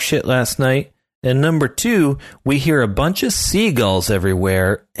of dog shit last night. And number two, we hear a bunch of seagulls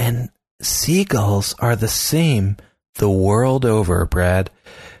everywhere, and seagulls are the same the world over, Brad.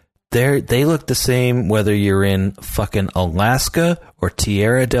 They look the same whether you're in fucking Alaska or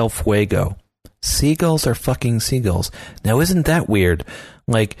Tierra del Fuego. Seagulls are fucking seagulls. Now, isn't that weird?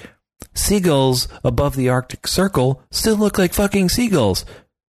 Like, seagulls above the Arctic Circle still look like fucking seagulls.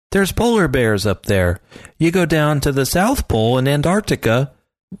 There's polar bears up there. You go down to the South Pole in Antarctica,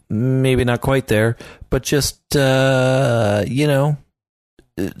 maybe not quite there, but just, southern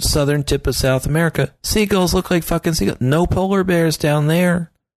tip of South America. Seagulls look like fucking seagulls. No polar bears down there.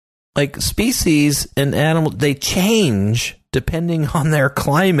 Like, species and animals, they change depending on their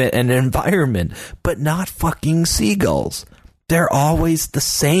climate and environment, but not fucking seagulls. They're always the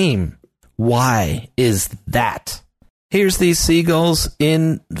same. Why is that? Here's these seagulls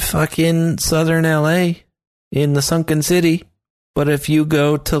in fucking southern LA, in the Sunken City. But if you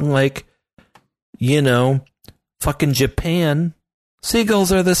go to, like, fucking Japan,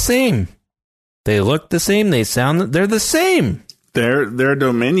 seagulls are the same. They look the same. They sound, they're the same. Their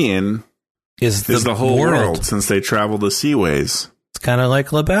dominion is the whole world since they travel the seaways. It's kind of like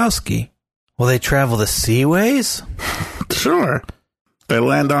Lebowski. Will they travel the seaways? Sure. They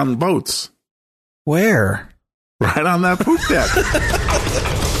land on boats. Where? Right on that poop deck.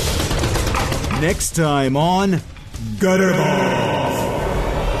 Next time on Gutterball.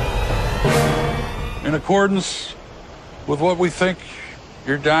 In accordance with what we think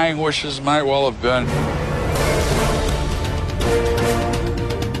your dying wishes might well have been,